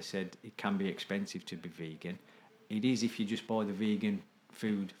guests, where they said it can be expensive to be vegan. It is if you just buy the vegan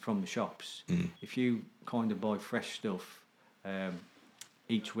food from the shops. If you kind of buy fresh stuff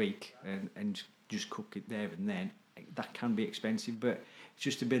each week and just cook it there and then, that can be expensive, but it's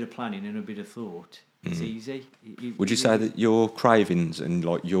just a bit of planning and a bit of thought. It's easy. Would you say that your cravings and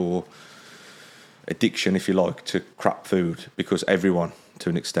like your addiction, if you like, to crap food, because everyone to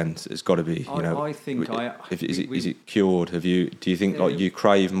an extent has got to be, I think is it cured? Do you think like you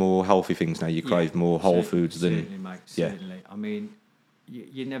crave more healthy things now? You crave more whole foods than certainly, mate, certainly. I mean,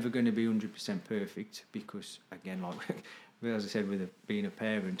 you're never going to be 100% perfect because, again, like as I said, with being a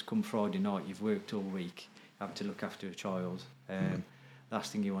parent, come Friday night, you've worked all week, you have to look after a child.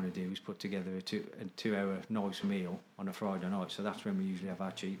 Last thing you want to do is put together a 2-hour nice meal on a Friday night. So that's when we usually have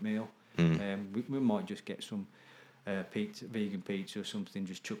our cheat meal. We might just get some vegan pizza or something,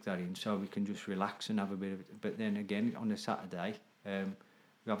 just chuck that in so we can just relax and have a bit of it. But then again, on a Saturday,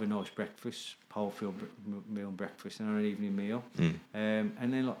 we have a nice breakfast, whole field meal and breakfast, and an evening meal. And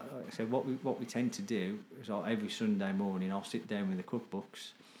then, like I said, what we tend to do is every Sunday morning I'll sit down with the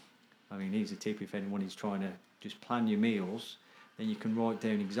cookbooks. I mean, here's a tip if anyone is trying to just plan your meals, then you can write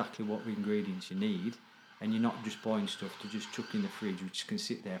down exactly what ingredients you need, and you're not just buying stuff to just chuck in the fridge, which can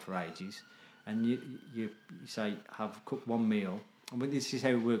sit there for ages. And you say, cook one meal. And this is how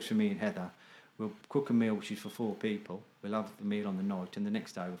it works for me and Heather. We'll cook a meal which is for 4 people. We'll have the meal on the night, and the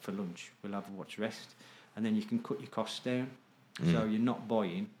next day for lunch we'll have what's rest. And then you can cut your costs down. So you're not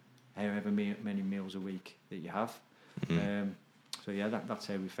buying however many meals a week that you have. So yeah, that's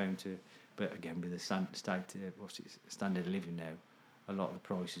how we found to. But again, with the standard of living now, a lot of the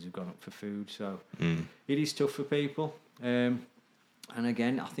prices have gone up for food. So it is tough for people. And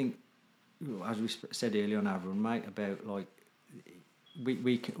again, I think, as we said earlier on our run, mate, about like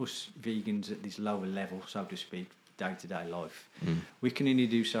us vegans at this lower level, so to speak, day-to-day life, we can only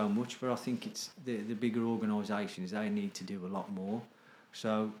do so much. But I think it's the bigger organisations, they need to do a lot more.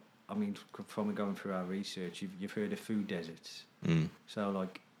 So I mean, from going through our research, you've heard of food deserts. So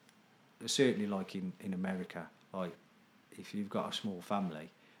like, certainly like in America, like if you've got a small family,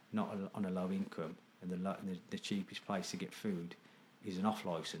 not on a low income, and the cheapest place to get food is an off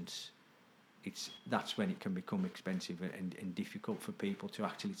licence, that's when it can become expensive and difficult for people to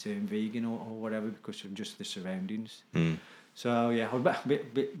actually turn vegan or whatever because of just the surroundings. So yeah, I'm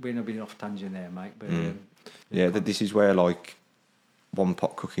been a bit off tangent there, mate. But this is where like one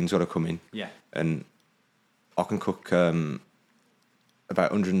pot cooking's got to come in. Yeah, and I can cook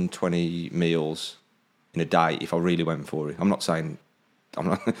about 120 meals in a day if I really went for it. I'm not saying I'm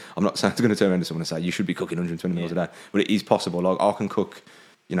not saying I'm going to turn around to someone and say you should be cooking 120 meals a day, but it is possible. Like I can cook,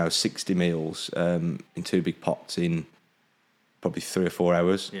 60 meals in 2 big pots in probably 3 or 4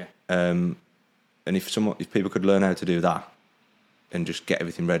 hours. Yeah. And if people could learn how to do that and just get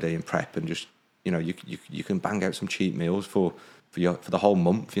everything ready and prep and just you can bang out some cheap meals for the whole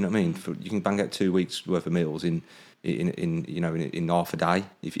month. You know what I mean? You can bang out 2 weeks worth of meals in half a day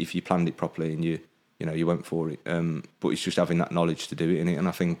if you planned it properly and you went for it. But it's just having that knowledge to do it, innit? And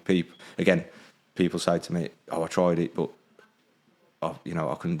I think people say to me, "Oh, I tried it, but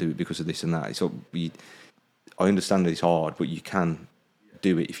I couldn't do it because of this and that." So I understand that it's hard, but you can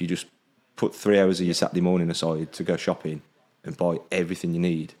do it if you just put 3 hours of your Saturday morning aside to go shopping and buy everything you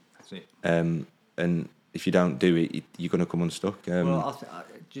need. That's it. And if you don't do it, you're going to come unstuck.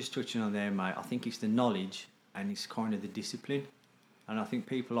 Just touching on there, mate, I think it's the knowledge and it's kind of the discipline. And I think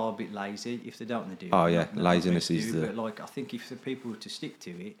people are a bit lazy if they don't want to do it. Oh, yeah, laziness is the... But, like, I think if the people were to stick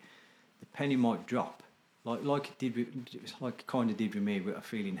to it, the penny might drop. Like it did it kind of did with me with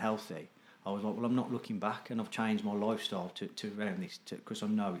feeling healthy. I was like, well, I'm not looking back, and I've changed my lifestyle to around this because I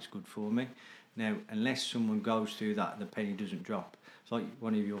know it's good for me. Now, unless someone goes through that, the penny doesn't drop. It's like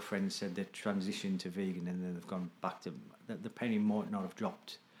one of your friends said they transitioned to vegan and then they've gone back to... The penny might not have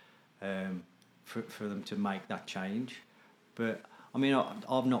dropped for them to make that change. But, I mean,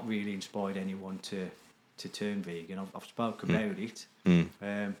 I've not really inspired anyone to turn vegan. I've spoke about it.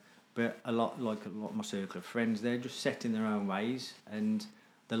 But a lot of my circle of friends, they're just set in their own ways and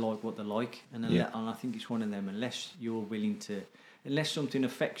they like what they like. And I think it's one of them, unless you're willing to... Unless something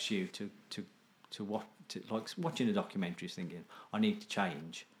affects you like watching a documentary is thinking, I need to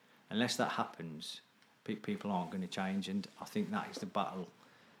change. Unless that happens, people aren't going to change. And I think that is the battle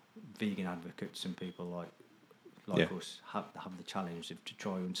vegan advocates and people like us have the challenge to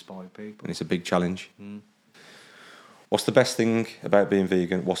try and inspire people. And it's a big challenge. What's the best thing about being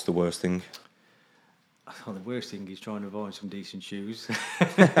vegan? What's the worst thing? Oh, the worst thing is trying to buy some decent shoes.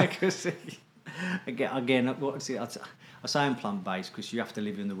 Because again, I say I'm plant-based because you have to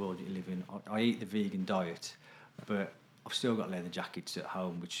live in the world you live in. I eat the vegan diet, but I've still got leather jackets at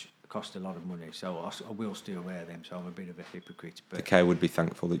home which cost a lot of money, so I will still wear them. So I'm a bit of a hypocrite. But the cow would be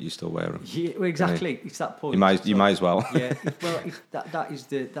thankful that you still wear them. Yeah, well, exactly. It's that point. You might as well. Yeah. Well, that is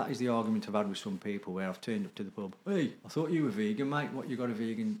the argument I've had with some people where I've turned up to the pub. Hey, I thought you were vegan, mate. What, you got a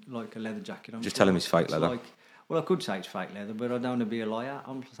vegan, like a leather jacket on? Just tell him it's fake leather. Well, I could say it's fake leather, but I don't want to be a liar.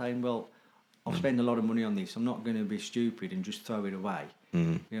 I'm saying, well, I've spent a lot of money on this. I'm not going to be stupid and just throw it away.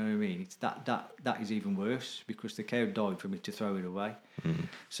 You know what I mean? It's that is even worse because the cow died for me to throw it away.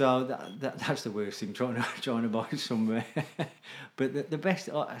 So that's the worst thing. Trying to buy somewhere. But the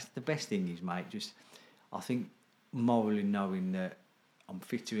best thing is, mate. Just I think morally knowing that I'm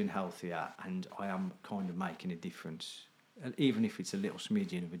fitter and healthier, and I am kind of making a difference, even if it's a little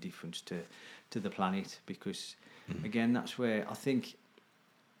smidgen of a difference to the planet. Because again, that's where I think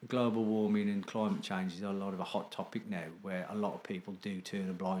global warming and climate change is a lot of a hot topic now, where a lot of people do turn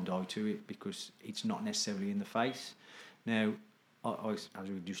a blind eye to it because it's not necessarily in the face. Now, as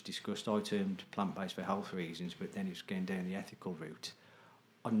we just discussed, I termed plant-based for health reasons, but then it's going down the ethical route.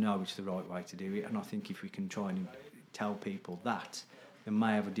 I know it's the right way to do it, and I think if we can try and tell people that, they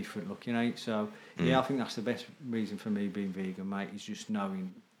may have a different look, you know. So, yeah, I think that's the best reason for me being vegan, mate, is just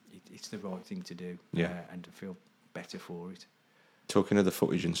knowing it's the right thing to do and to feel better for it. Talking of the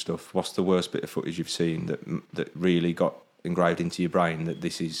footage and stuff, what's the worst bit of footage you've seen that really got engraved into your brain that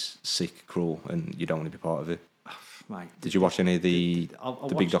this is sick, cruel, and you don't want to be part of it? Mate, did you watch any of the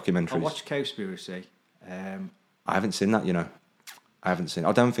big documentaries? I watched Cowspiracy. I haven't seen that, you know. I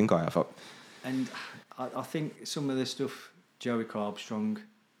don't think I have. And I think some of the stuff Joey Carbstrong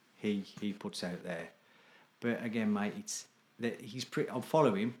he puts out there, but again, mate, it's that he's pretty. I'll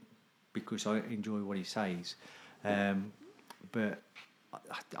follow him because I enjoy what he says. But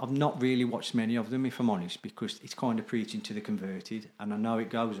I've not really watched many of them, if I'm honest, because it's kind of preaching to the converted, and I know it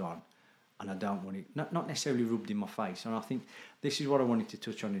goes on, and I don't want it, not necessarily rubbed in my face. And I think this is what I wanted to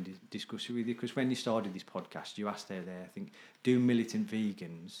touch on and discuss with you, because when you started this podcast, you asked out there, I think, do militant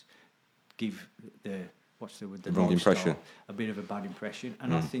vegans give the wrong impression, a bit of a bad impression?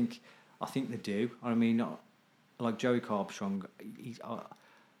 And I think they do. I mean, like Joey Carbstrong,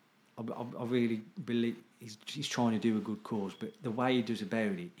 I really believe he's trying to do a good cause, but the way he does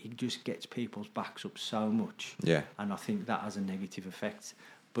about it, he just gets people's backs up so much. Yeah. And I think that has a negative effect.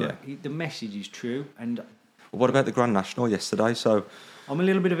 But the message is true. And what about the Grand National yesterday? So I'm a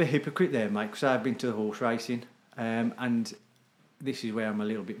little bit of a hypocrite there, mate, because I've been to the horse racing, and this is where I'm a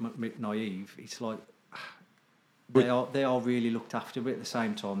little bit naive. It's like they are really looked after, but at the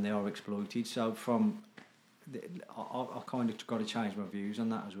same time they are exploited. So I kind of got to change my views on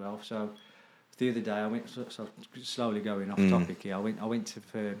that as well. So the other day I went, so slowly going off topic here. I went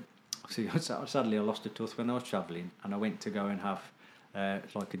to sadly I lost a tooth when I was travelling, and I went to go and have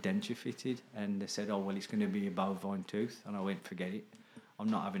like a denture fitted, and they said, oh well, it's going to be a bovine tooth, and I went, forget it. I'm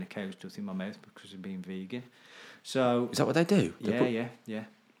not having a cow's tooth in my mouth because of being vegan. So is that what they do? Yeah.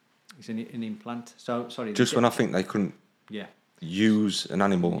 It's an implant. So sorry. Just when I think they couldn't. Use an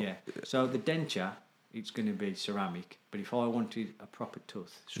animal. Yeah. So the denture, it's going to be ceramic, but if I wanted a proper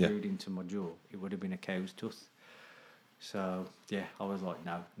tooth screwed into my jaw, it would have been a cow's tooth. So yeah, I was like,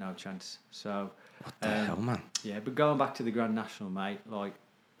 no chance. So what the hell, man? Yeah, but going back to the Grand National, mate, like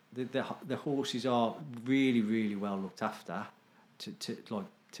the horses are really, really well looked after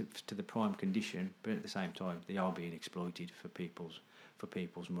to the prime condition, but at the same time they are being exploited for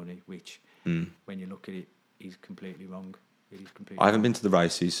people's money, which when you look at it is completely wrong. It is completely. I haven't been to the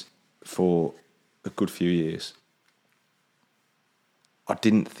races for a good few years. I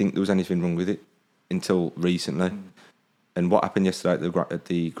didn't think there was anything wrong with it until recently. And what happened yesterday at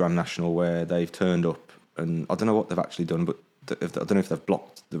the Grand National, where they've turned up, and I don't know what they've actually done, but I don't know if they've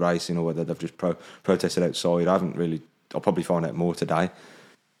blocked the racing or whether they've just protested outside. I'll probably find out more today.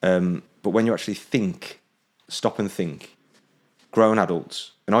 But when you actually stop and think, grown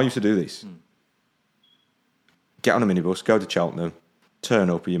adults, and I used to do this, get on a minibus, go to Cheltenham, turn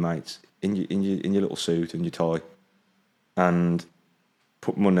up with your mates in your little suit and your tie, and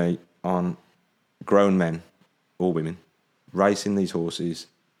put money on grown men or women racing these horses.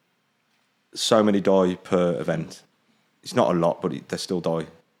 So many die per event. It's not a lot, but they still die.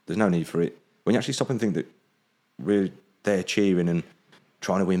 There's no need for it. When you actually stop and think that we're there cheering and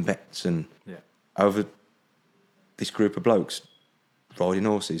trying to win bets and over this group of blokes riding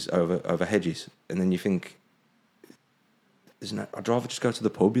horses over hedges, and then you think, I'd rather just go to the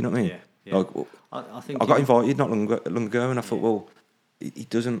pub, you know what I mean? Yeah. Like, I think I got invited not long ago, and I thought, well, it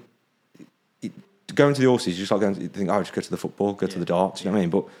doesn't. Going to the horses, just like going to think, just go to the football, go to the darts, you know what I mean?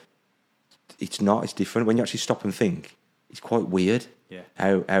 But it's not. It's different. When you actually stop and think, it's quite weird. Yeah.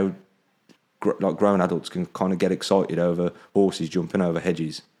 How like grown adults can kind of get excited over horses jumping over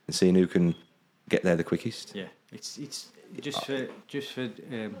hedges and seeing who can get there the quickest. Yeah, it's just for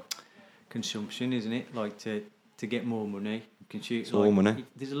consumption, isn't it? Like to get more money. It's all money.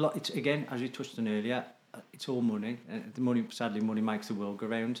 There's a lot. It's again, as we touched on earlier, it's all money. The money, sadly, money makes the world go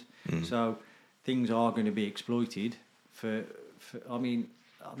round. So things are going to be exploited. I mean,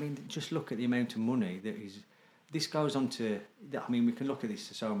 just look at the amount of money that is. This goes on to. I mean, we can look at this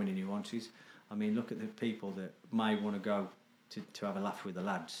to so many nuances. I mean, look at the people that may want to go to have a laugh with the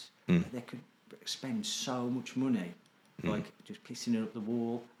lads. They could spend so much money, like just pissing it up the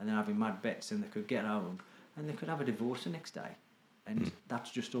wall and then having mad bets, and they could get home and they could have a divorce the next day. And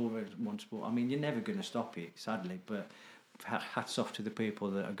that's just all one sport. I mean, you're never going to stop it, sadly, but hats off to the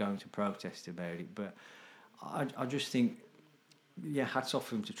people that are going to protest about it. But I just think, yeah, hats off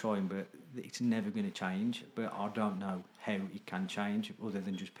for them to try, but it's never going to change. But I don't know how it can change other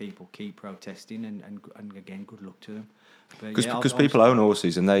than just people keep protesting, and again, good luck to them. Because people own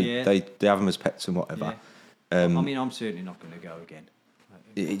horses and they have them as pets and whatever. Yeah. I mean, I'm certainly not going to go again.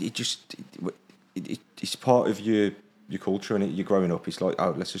 It's part of your culture, and you're growing up. It's like,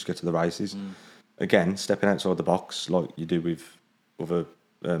 oh, let's just go to the races. Again, stepping outside the box like you do with other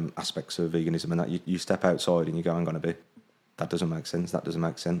aspects of veganism and that. You step outside and you go, hang on a bit. That doesn't make sense. That doesn't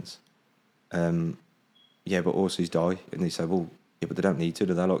make sense. But horses die, and they say, well, yeah, but they don't need to,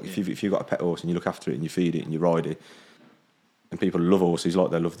 do they? Like, if you've got a pet horse and you look after it and you feed it and you ride it, and people love horses like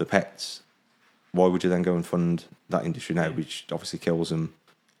they love the pets, why would you then go and fund that industry now, which obviously kills them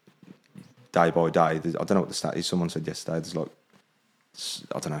day by day? I don't know what the stat is. Someone said yesterday, there's like,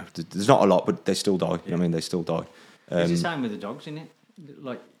 I don't know, there's not a lot, but they still die. You know what I mean? They still die. It's the same with the dogs, isn't it?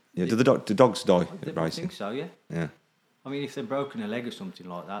 Like, yeah, do the dogs die at racing? I think so, yeah. Yeah. I mean, if they've broken a leg or something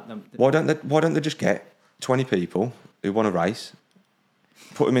like that, why don't they just get 20 people who want to race,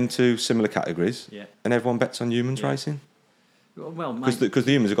 put them into similar categories, and everyone bets on humans racing? Well, because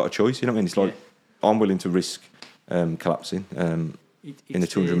the humans have got a choice. You know what I mean? It's like, I'm willing to risk collapsing in the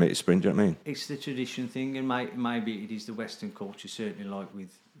 200 metre sprint. Do you know what I mean? It's the tradition thing, and maybe it is the Western culture, certainly like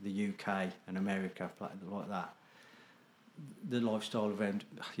with the UK and America, like that. The lifestyle around,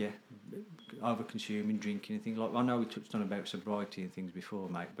 over consuming, drinking and things like. I know we touched on about sobriety and things before,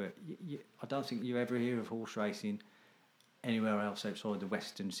 mate, but I don't think you ever hear of horse racing anywhere else outside the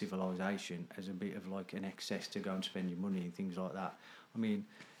Western civilization as a bit of like an excess to go and spend your money and things like that. I mean,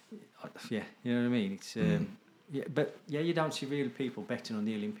 you know what I mean? It's you don't see real people betting on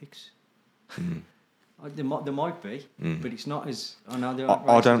the Olympics. There might be, but it's not as I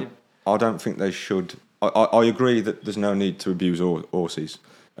know. I don't think they should. I agree that there's no need to abuse horses,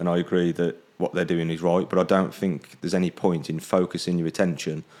 and I agree that what they're doing is right, but I don't think there's any point in focusing your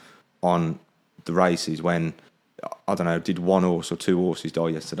attention on the races when, I don't know, did one horse or two horses die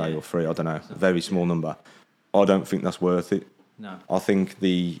yesterday or three? I don't know, a very small number. I don't think that's worth it. No. I think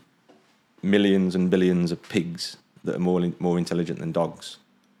the millions and billions of pigs that are more intelligent than dogs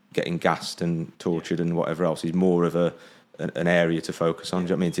getting gassed and tortured and whatever else is more of an area to focus on. Do you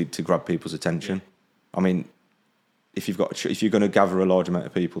know what I mean? To grab people's attention. Yeah. I mean, if you're going to gather a large amount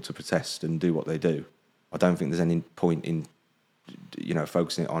of people to protest and do what they do, I don't think there's any point in,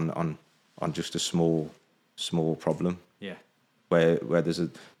 focusing it on just a small problem. Yeah. Where there's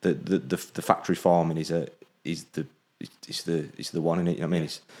the factory farming is the one in it. You know what I mean?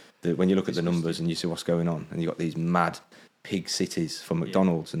 It's when you look at the numbers and you see what's going on, and you got these mad pig cities from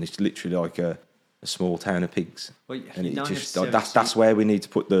McDonald's, and it's literally like a small town of pigs. Well, and it just that's where we need to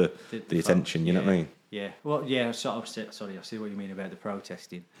put the attention. You know what I mean? Yeah. Well, yeah. Sorry, I see what you mean about the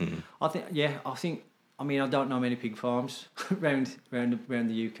protesting. Mm-hmm. I mean, I don't know many pig farms around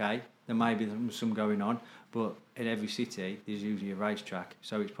the UK. There may be some going on, but in every city there's usually a racetrack,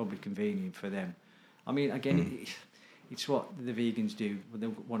 so it's probably convenient for them. I mean, again, it's what the vegans do. They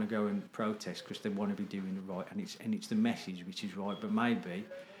want to go and protest because they want to be doing it right, and it's the message which is right. But maybe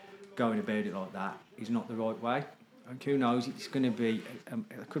going about it like that is not the right way. And who knows? It's going to be.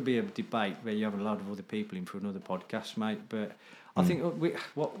 It could be a debate where you have a lot of other people in for another podcast, mate. But I think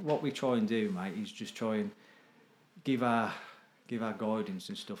what we try and do, mate, is just try and give our guidance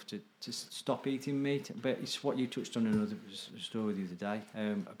and stuff to stop eating meat. But it's what you touched on in another story the other day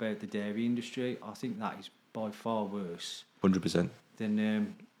about the dairy industry. I think that is by far worse. 100%.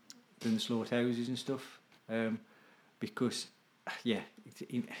 Than the slaughterhouses and stuff. Because, how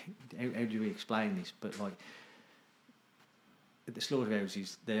do we explain this? But like, at the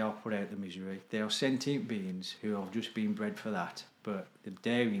slaughterhouses, they are put out the misery. They are sentient beings who have just been bred for that. But the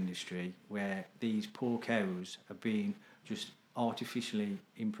dairy industry, where these poor cows are being just artificially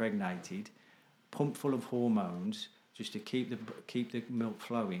impregnated, pumped full of hormones, just to keep the milk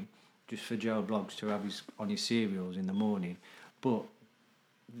flowing, just for Joe Bloggs to have on his cereals in the morning. But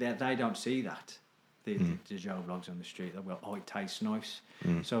they don't see that. The Joe blogs on the street, they go, oh, it tastes nice.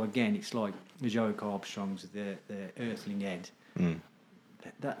 So again, it's like the Joey Armstrong's, the Earthling Head.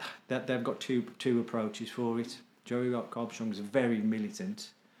 That they've got two approaches for it. Joey Armstrong's very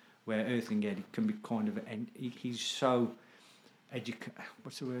militant, where Earthling Head can be kind of, and he's so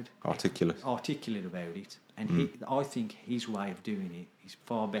what's the word? Articulate about it, and I think his way of doing it is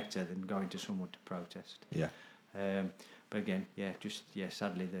far better than going to someone to protest. Yeah. But again,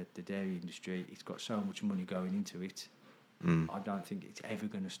 sadly, the dairy industry, it's got so much money going into it. I don't think it's ever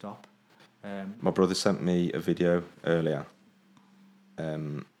going to stop. My brother sent me a video earlier.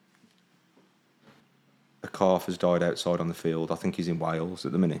 A calf has died outside on the field. I think he's in Wales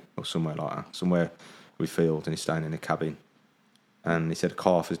at the minute, or somewhere like that. Somewhere with field, and he's staying in a cabin. And he said a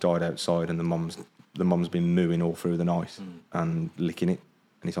calf has died outside, and the mum's been mooing all through the night and licking it,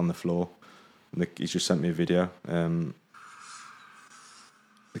 and it's on the floor. And he's just sent me a video.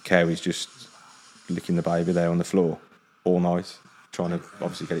 The cow is just licking the baby there on the floor all night, trying to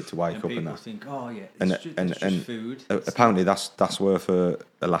obviously get it to wake up and that. Think, oh yeah, it's just food. Apparently that's worth a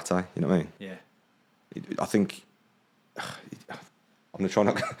latte. You know what I mean? Yeah. I think I'm gonna try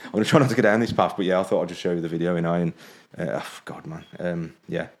not to go down this path, but yeah, I thought I'd just show you the video, you know. And God, man,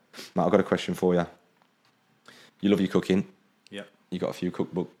 yeah, Matt, I've got a question for you. You love your cooking. Yep. You got a few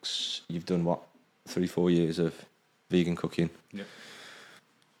cookbooks. You've done what, 3-4 years of vegan cooking. Yep.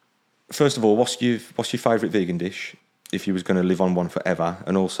 First of all, what's your favourite vegan dish if you was going to live on one forever?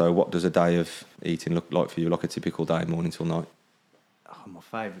 And also, what does a day of eating look like for you, like a typical day, morning till night? Oh, my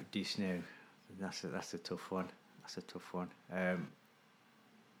favourite dish now. That's a tough one.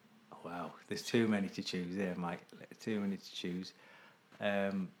 Wow, there's too many to choose there, mate. Too many to choose.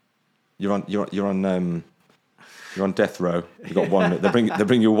 You're on death row. You got one. They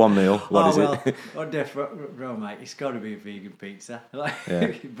bring you one meal. What is it? On death row, mate. It's got to be a vegan pizza.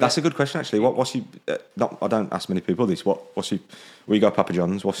 Yeah. That's a good question, actually. What's your? I don't ask many people this. What's your? We go Papa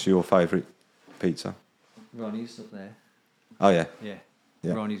John's. What's your favourite pizza? Ronnie's up there. Oh yeah. Yeah.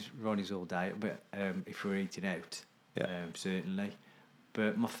 Ronnie's all day. But if we're eating out, certainly.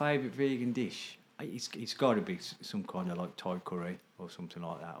 But my favourite vegan dish, it's got to be some kind of like Thai curry or something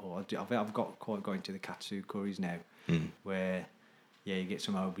like that. Or I've got quite going to the katsu curries now, where you get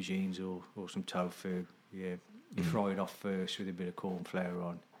some aubergines or some tofu. You fry it off first with a bit of corn flour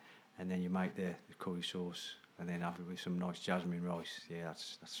on, and then you make the curry sauce, and then have it with some nice jasmine rice. Yeah,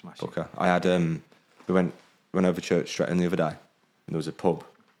 that's smashing. Okay, I had we went over Church Stretton the other day, and there was a pub.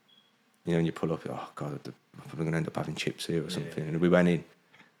 You know, and you pull up, oh God, I'm probably going to end up having chips here or something. Yeah. And we went in,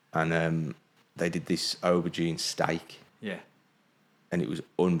 and they did this aubergine steak. Yeah. And it was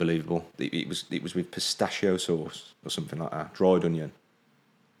unbelievable. It was with pistachio sauce or something like that, dried onion,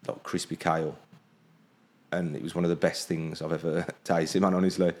 like crispy kale, and it was one of the best things I've ever tasted, man,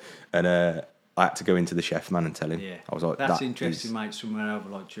 honestly. And I had to go into the chef, man, and tell him. Yeah. I was like, that's interesting, mate. Somewhere over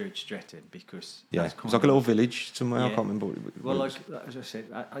like Church Stretton, because it's like a little village somewhere. I can't remember. Well, like as I said,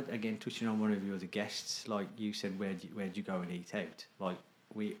 again touching on one of your other guests, like you said, where'd you go and eat out? Like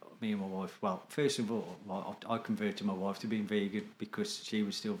me and my wife. Well, first of all, like, I converted my wife to being vegan because she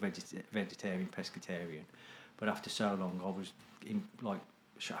was still vegetarian, pescatarian. But after so long, I was in like,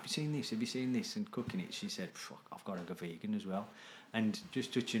 have you seen this? Have you seen this? And cooking it, she said, fuck, I've got to go vegan as well. And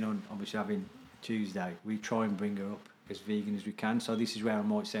just touching on, obviously having Tuesday, we try and bring her up as vegan as we can. So this is where I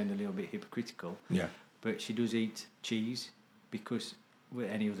might sound a little bit hypocritical. Yeah. But she does eat cheese because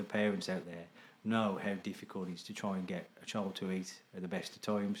any other parents out there know how difficult it is to try and get a child to eat at the best of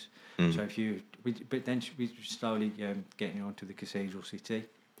times. So but then we're slowly getting on to the cathedral city.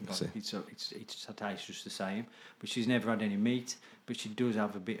 It's tastes just the same, but she's never had any meat. But she does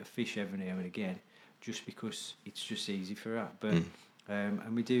have a bit of fish every now and again, just because it's just easy for her. But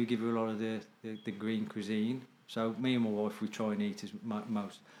and we do give her a lot of the green cuisine. So me and my wife, we try and eat as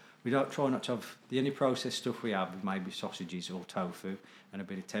most. We don't try not to have the only processed stuff we have is maybe sausages or tofu and a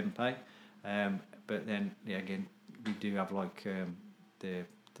bit of tempeh. But then again, we do have like the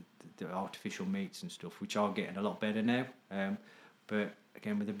artificial meats and stuff, which are getting a lot better now. But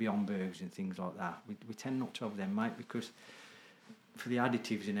again, with the Beyond Burgers and things like that, we tend not to have them, mate, because for the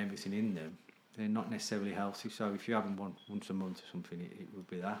additives and everything in them, they're not necessarily healthy. So if you have them once a month or something, it would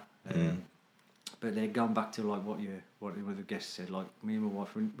be that. But they're going back to like what the other guest said. Like me and my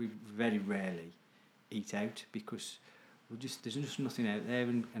wife, we very rarely eat out because there's just nothing out there.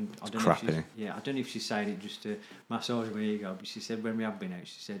 And I don't know. I don't know if she's saying it just to massage my ego, but she said when we have been out,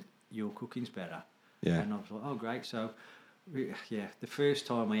 she said your cooking's better. Yeah. And I was like, oh great. So the first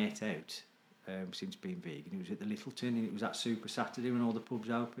time I ate out since being vegan, it was at the Littleton, and it was that Super Saturday when all the pubs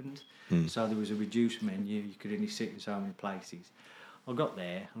opened. So there was a reduced menu. You could only sit in so many places. I got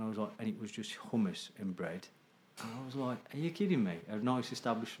there and I was like, and it was just hummus and bread. And I was like, are you kidding me? A nice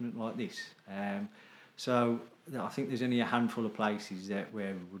establishment like this. So I think there's only a handful of places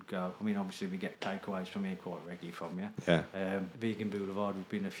where we would go. I mean, obviously we get takeaways from here quite regularly from you. Yeah. Vegan Boulevard, we've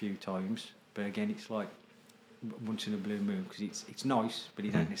been a few times. But again, it's like once in a blue moon because it's nice, but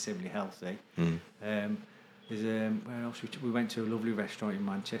it ain't necessarily healthy. There's where else we went to a lovely restaurant in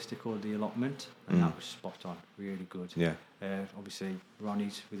Manchester called The Allotment, and that was spot on, really good. Yeah. Obviously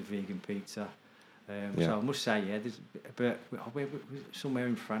Ronnie's with a vegan pizza. So I must say, but somewhere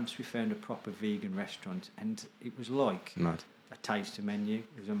in France we found a proper vegan restaurant, and it was like Mad. a taster menu.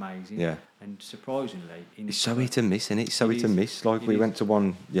 It was amazing. Yeah. And surprisingly, it's so hit and miss, isn't it? It's so hit and miss. Like we went to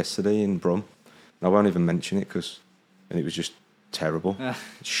one yesterday in Brum. I won't even mention it and it was just terrible.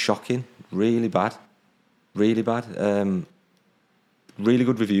 It's shocking, really bad. Really bad. Really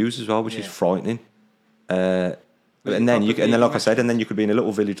good reviews as well, which is frightening. And then like I said, you could be in a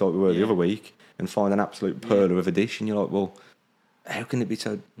little village like we were the other week and find an absolute pearler of a dish, and you're like, well, how can it be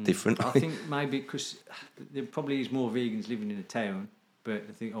so different? I think maybe because there probably is more vegans living in a town, but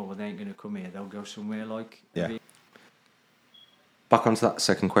they think, oh, well, they ain't going to come here. They'll go somewhere like. Yeah. Back onto that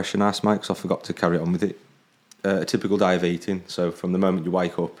second question I asked, Mike, because I forgot to carry on with it. A typical day of eating. So from the moment you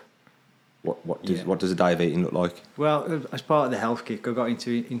wake up, what does a day of eating look like? Well, as part of the health kick, I got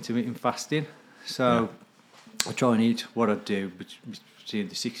into intermittent fasting. So I try and eat what I do between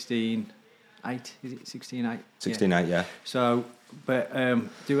the 16-8, is it 16-8? 16-8, yeah. So, but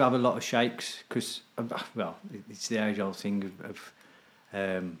do have a lot of shakes because, well, it's the age-old thing of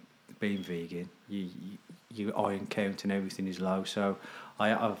being vegan. Your iron count and everything is low. So I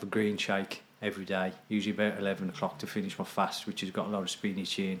have a green shake every day, usually about 11 o'clock to finish my fast, which has got a lot of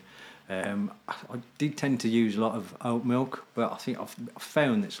spinach in. I did tend to use a lot of oat milk, but I think I've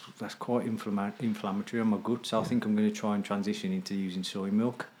found that's quite inflammatory on my gut, so I think I'm going to try and transition into using soy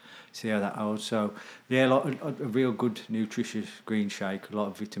milk, see how that holds. So, yeah, a real good, nutritious green shake, a lot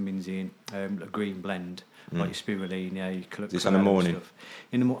of vitamins in, a green blend, like your spirulina, your this in the morning? Stuff.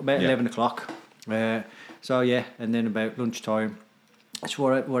 About 11 o'clock. So, yeah, and then about lunchtime, it's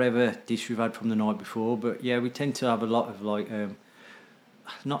whatever dish we've had from the night before, but, yeah, we tend to have a lot of, like...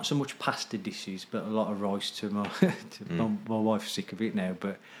 not so much pasta dishes, but a lot of rice to my my wife's sick of it now,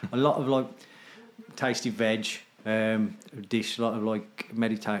 but a lot of like tasty veg dish, a lot of like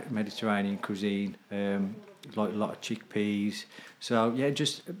Mediterranean cuisine, like a lot of chickpeas. So yeah,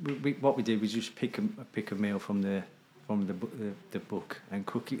 just what we did was just pick a meal from the book and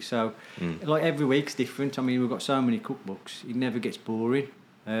cook it. So like every week's different. I mean, we've got so many cookbooks, it never gets boring.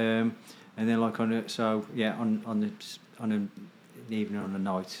 And then like on an evening on a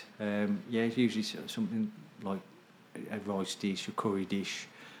night, it's usually something like a rice dish, a curry dish,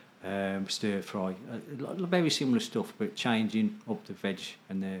 stir fry, very similar stuff, but changing up the veg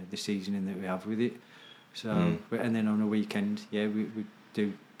and the seasoning that we have with it. So, and then on a weekend, we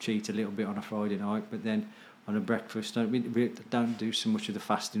do cheat a little bit on a Friday night, but then on a breakfast, we don't do so much of the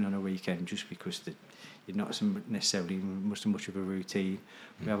fasting on a weekend just because you're not necessarily much of a routine.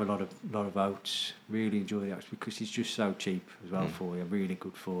 We have a lot of oats. Really enjoy the oats because it's just so cheap as well for you. Really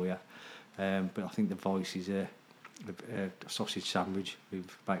good for you. But I think the vice is a sausage sandwich. We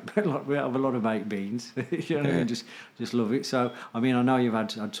have a lot of baked beans. You know what I mean? Just love it. So I mean, I know you've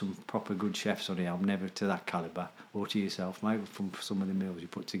had some proper good chefs on here. I'm never to that calibre, or to yourself, mate, from some of the meals you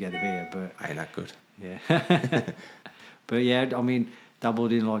put together here. But ain't that good? Yeah. But yeah, I mean,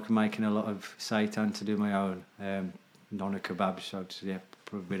 dabbled in like making a lot of seitan to do my own nonna kebabs, so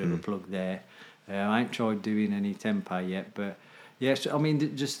put a bit of a plug there. I ain't tried doing any tempeh yet, but yes, I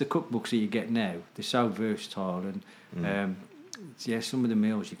mean, just the cookbooks that you get now, they're so versatile, and some of the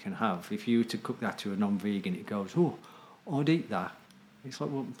meals you can have, if you were to cook that to a non-vegan, it goes, oh, I'd eat that. It's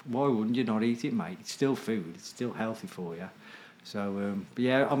like, well, why wouldn't you not eat it, mate? It's still food, it's still healthy for you. So, but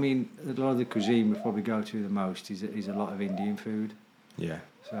yeah, I mean, a lot of the cuisine we probably go to the most is a lot of Indian food. Yeah.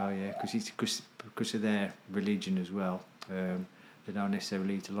 So yeah, because of their religion as well, they don't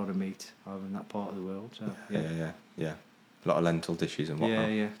necessarily eat a lot of meat over in that part of the world. So yeah. A lot of lentil dishes and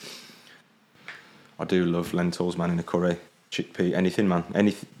whatnot. Yeah. I do love lentils, man, in a curry, chickpea, anything, man.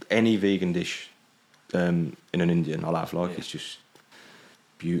 Any vegan dish in an Indian I'll have. It's just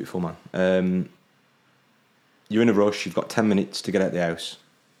beautiful, man. You're in a rush. You've got 10 minutes to get out of the house.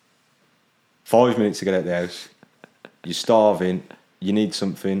 5 minutes to get out of the house. You're starving. You need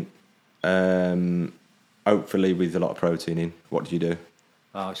something, hopefully with a lot of protein in. What do you do?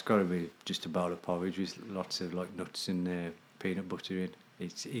 Oh, it's got to be just a bowl of porridge with lots of like nuts and peanut butter in.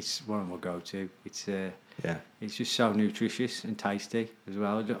 It's one of my go-to. It's just so nutritious and tasty as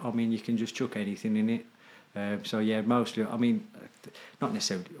well. I mean, you can just chuck anything in it. So yeah, mostly. I mean, not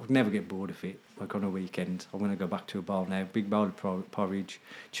necessarily. I'd never get bored of it. Like on a weekend, I'm going to go back to a bowl now. Big bowl of porridge,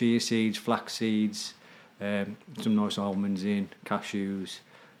 chia seeds, flax seeds, some nice almonds in, cashews,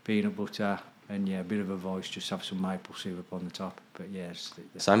 peanut butter, and a bit of a voice. Just have some maple syrup on the top. But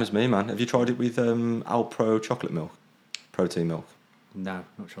same as me, man. Have you tried it with Alpro chocolate milk, protein milk? No,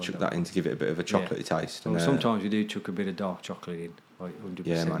 not tried Chuck that in to give it a bit of a chocolatey taste. And, sometimes we do chuck a bit of dark chocolate in, like 100%.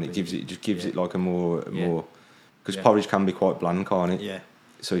 Yeah, man, it just gives it like a more because porridge can be quite bland, can't it? Yeah.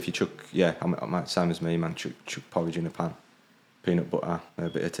 So if you chuck, same as me, man. Chuck porridge in a pan, peanut butter, a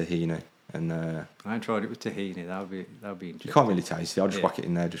bit of tahini, and I ain't tried it with tahini. That would be interesting. You can't really taste it. I'll just whack it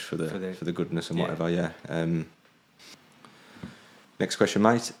in there just for the goodness and whatever. Yeah. Next question,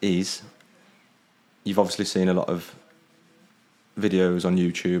 mate, is you've obviously seen a lot of videos on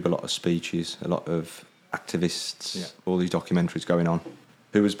YouTube, a lot of speeches, a lot of activists, all these documentaries going on.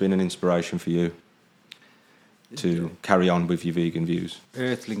 Who has been an inspiration for you to carry on with your vegan views?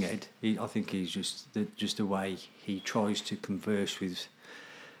 Earthling Ed, I think he's just the way he tries to converse with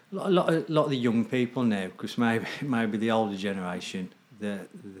a lot of the young people now, because maybe the older generation, they're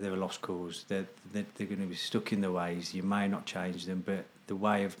a lost cause. They're going to be stuck in their ways. You may not change them, but the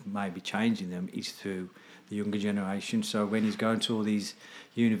way of maybe changing them is through the younger generation. So when he's going to all these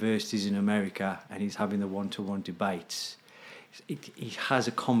universities in America and he's having the one-to-one debates, he has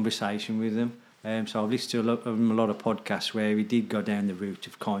a conversation with them. So I've listened to a lot of podcasts where he did go down the route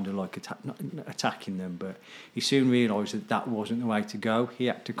of kind of like not attacking them, but he soon realised that wasn't the way to go. He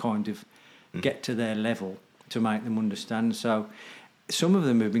had to kind of get to their level to make them understand. So some of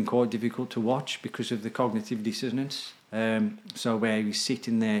them have been quite difficult to watch because of the cognitive dissonance. So where he's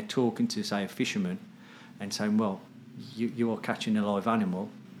sitting there talking to, say, a fisherman and saying, well, you are catching a live animal,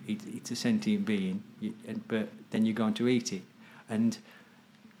 it's a sentient being, but then you're going to eat it. And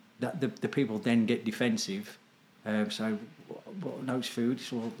that the people then get defensive. So, well, no, it's food.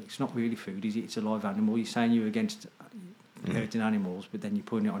 It's not really food, is it? It's a live animal. You're saying you're against hurting animals, but then you're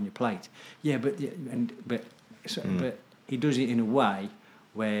putting it on your plate. Yeah, but he does it in a way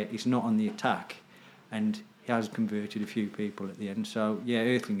where it's not on the attack, and he has converted a few people at the end. So,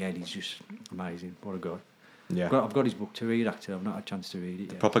 Earthling Ed is just amazing. What a guy. Yeah. I've got his book to read, actually. I've not had a chance to read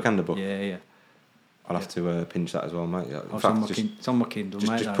it yet. Propaganda book? Yeah. I'll have to pinch that as well, mate. Yeah. It's on my Kindle,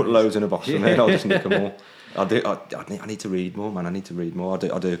 mate. Just put loads in a box for me and I'll just nick them all. I need to read more, man. I need to read more. I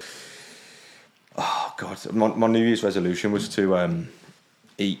do. Oh, God. My New Year's resolution was to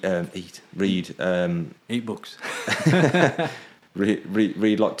read... Eat books.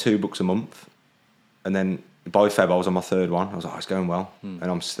 read like 2 books a month. And then by Feb, I was on my 3rd one. I was like, it's going well. And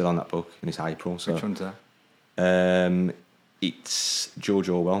I'm still on that book, and it's April. So. Which one's that? It's George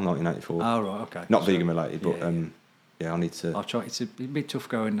Orwell, 1984. Oh, right, okay. Not vegan related, but I need to... I'll try. It's a bit tough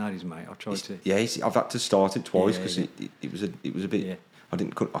going, that is, mate. I'll try to... Yeah, I've had to start it twice because it was a bit... Yeah. I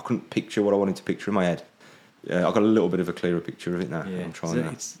couldn't picture what I wanted to picture in my head. I got a little bit of a clearer picture of it now. Yeah. I'm trying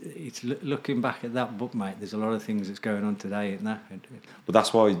it's looking back at that book, mate. There's a lot of things that's going on today, isn't there? Well,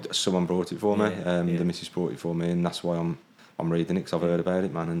 that's why someone brought it for me. The missus brought it for me, and that's why I'm reading it, because I've heard about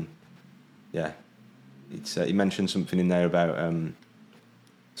it, man. And yeah, it's he mentioned something in there about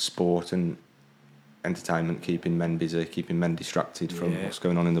sport and entertainment, keeping men busy, keeping men distracted from what's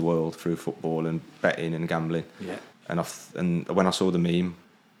going on in the world through football and betting and gambling. Yeah. And when I saw the meme,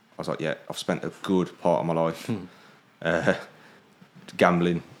 I was like, I've spent a good part of my life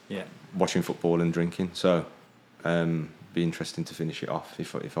gambling, watching football and drinking. So, be interesting to finish it off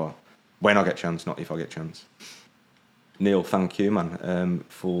when I get chance, not if I get chance. Neil, thank you, man,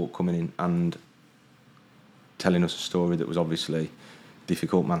 for coming in and telling us a story that was obviously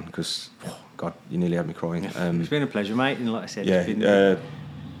difficult, man, because, God, you nearly had me crying. It's been a pleasure, mate, and like I said, it's been...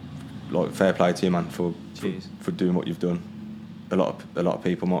 like, fair play to you, man, for doing what you've done. A lot of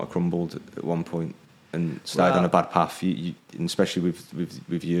people might have crumbled at one point and stayed on a bad path. You and especially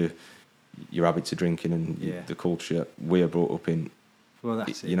with your habits of drinking and the culture we are brought up in. Well,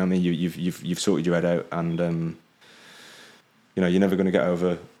 that's it. You know what I mean? You've sorted your head out, and you're never going to get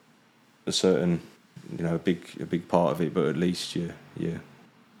over a certain, a big part of it. But at least you're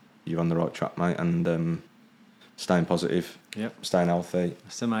on the right track, mate, and staying positive. Yep. Staying healthy.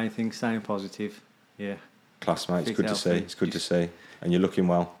 That's the main thing. Staying positive. Yeah. Class, mate. It's good to see. It's good to see. And you're looking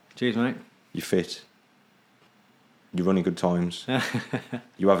well. Cheers, mate. You're fit. You're running good times.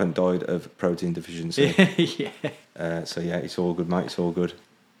 You haven't died of protein deficiency. So, it's all good, mate. It's all good.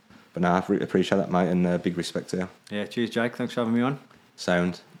 But I appreciate that, mate, and big respect to you. Yeah, cheers, Jake. Thanks for having me on.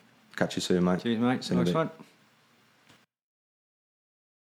 Sound. Catch you soon, mate. Cheers, mate. Nice one.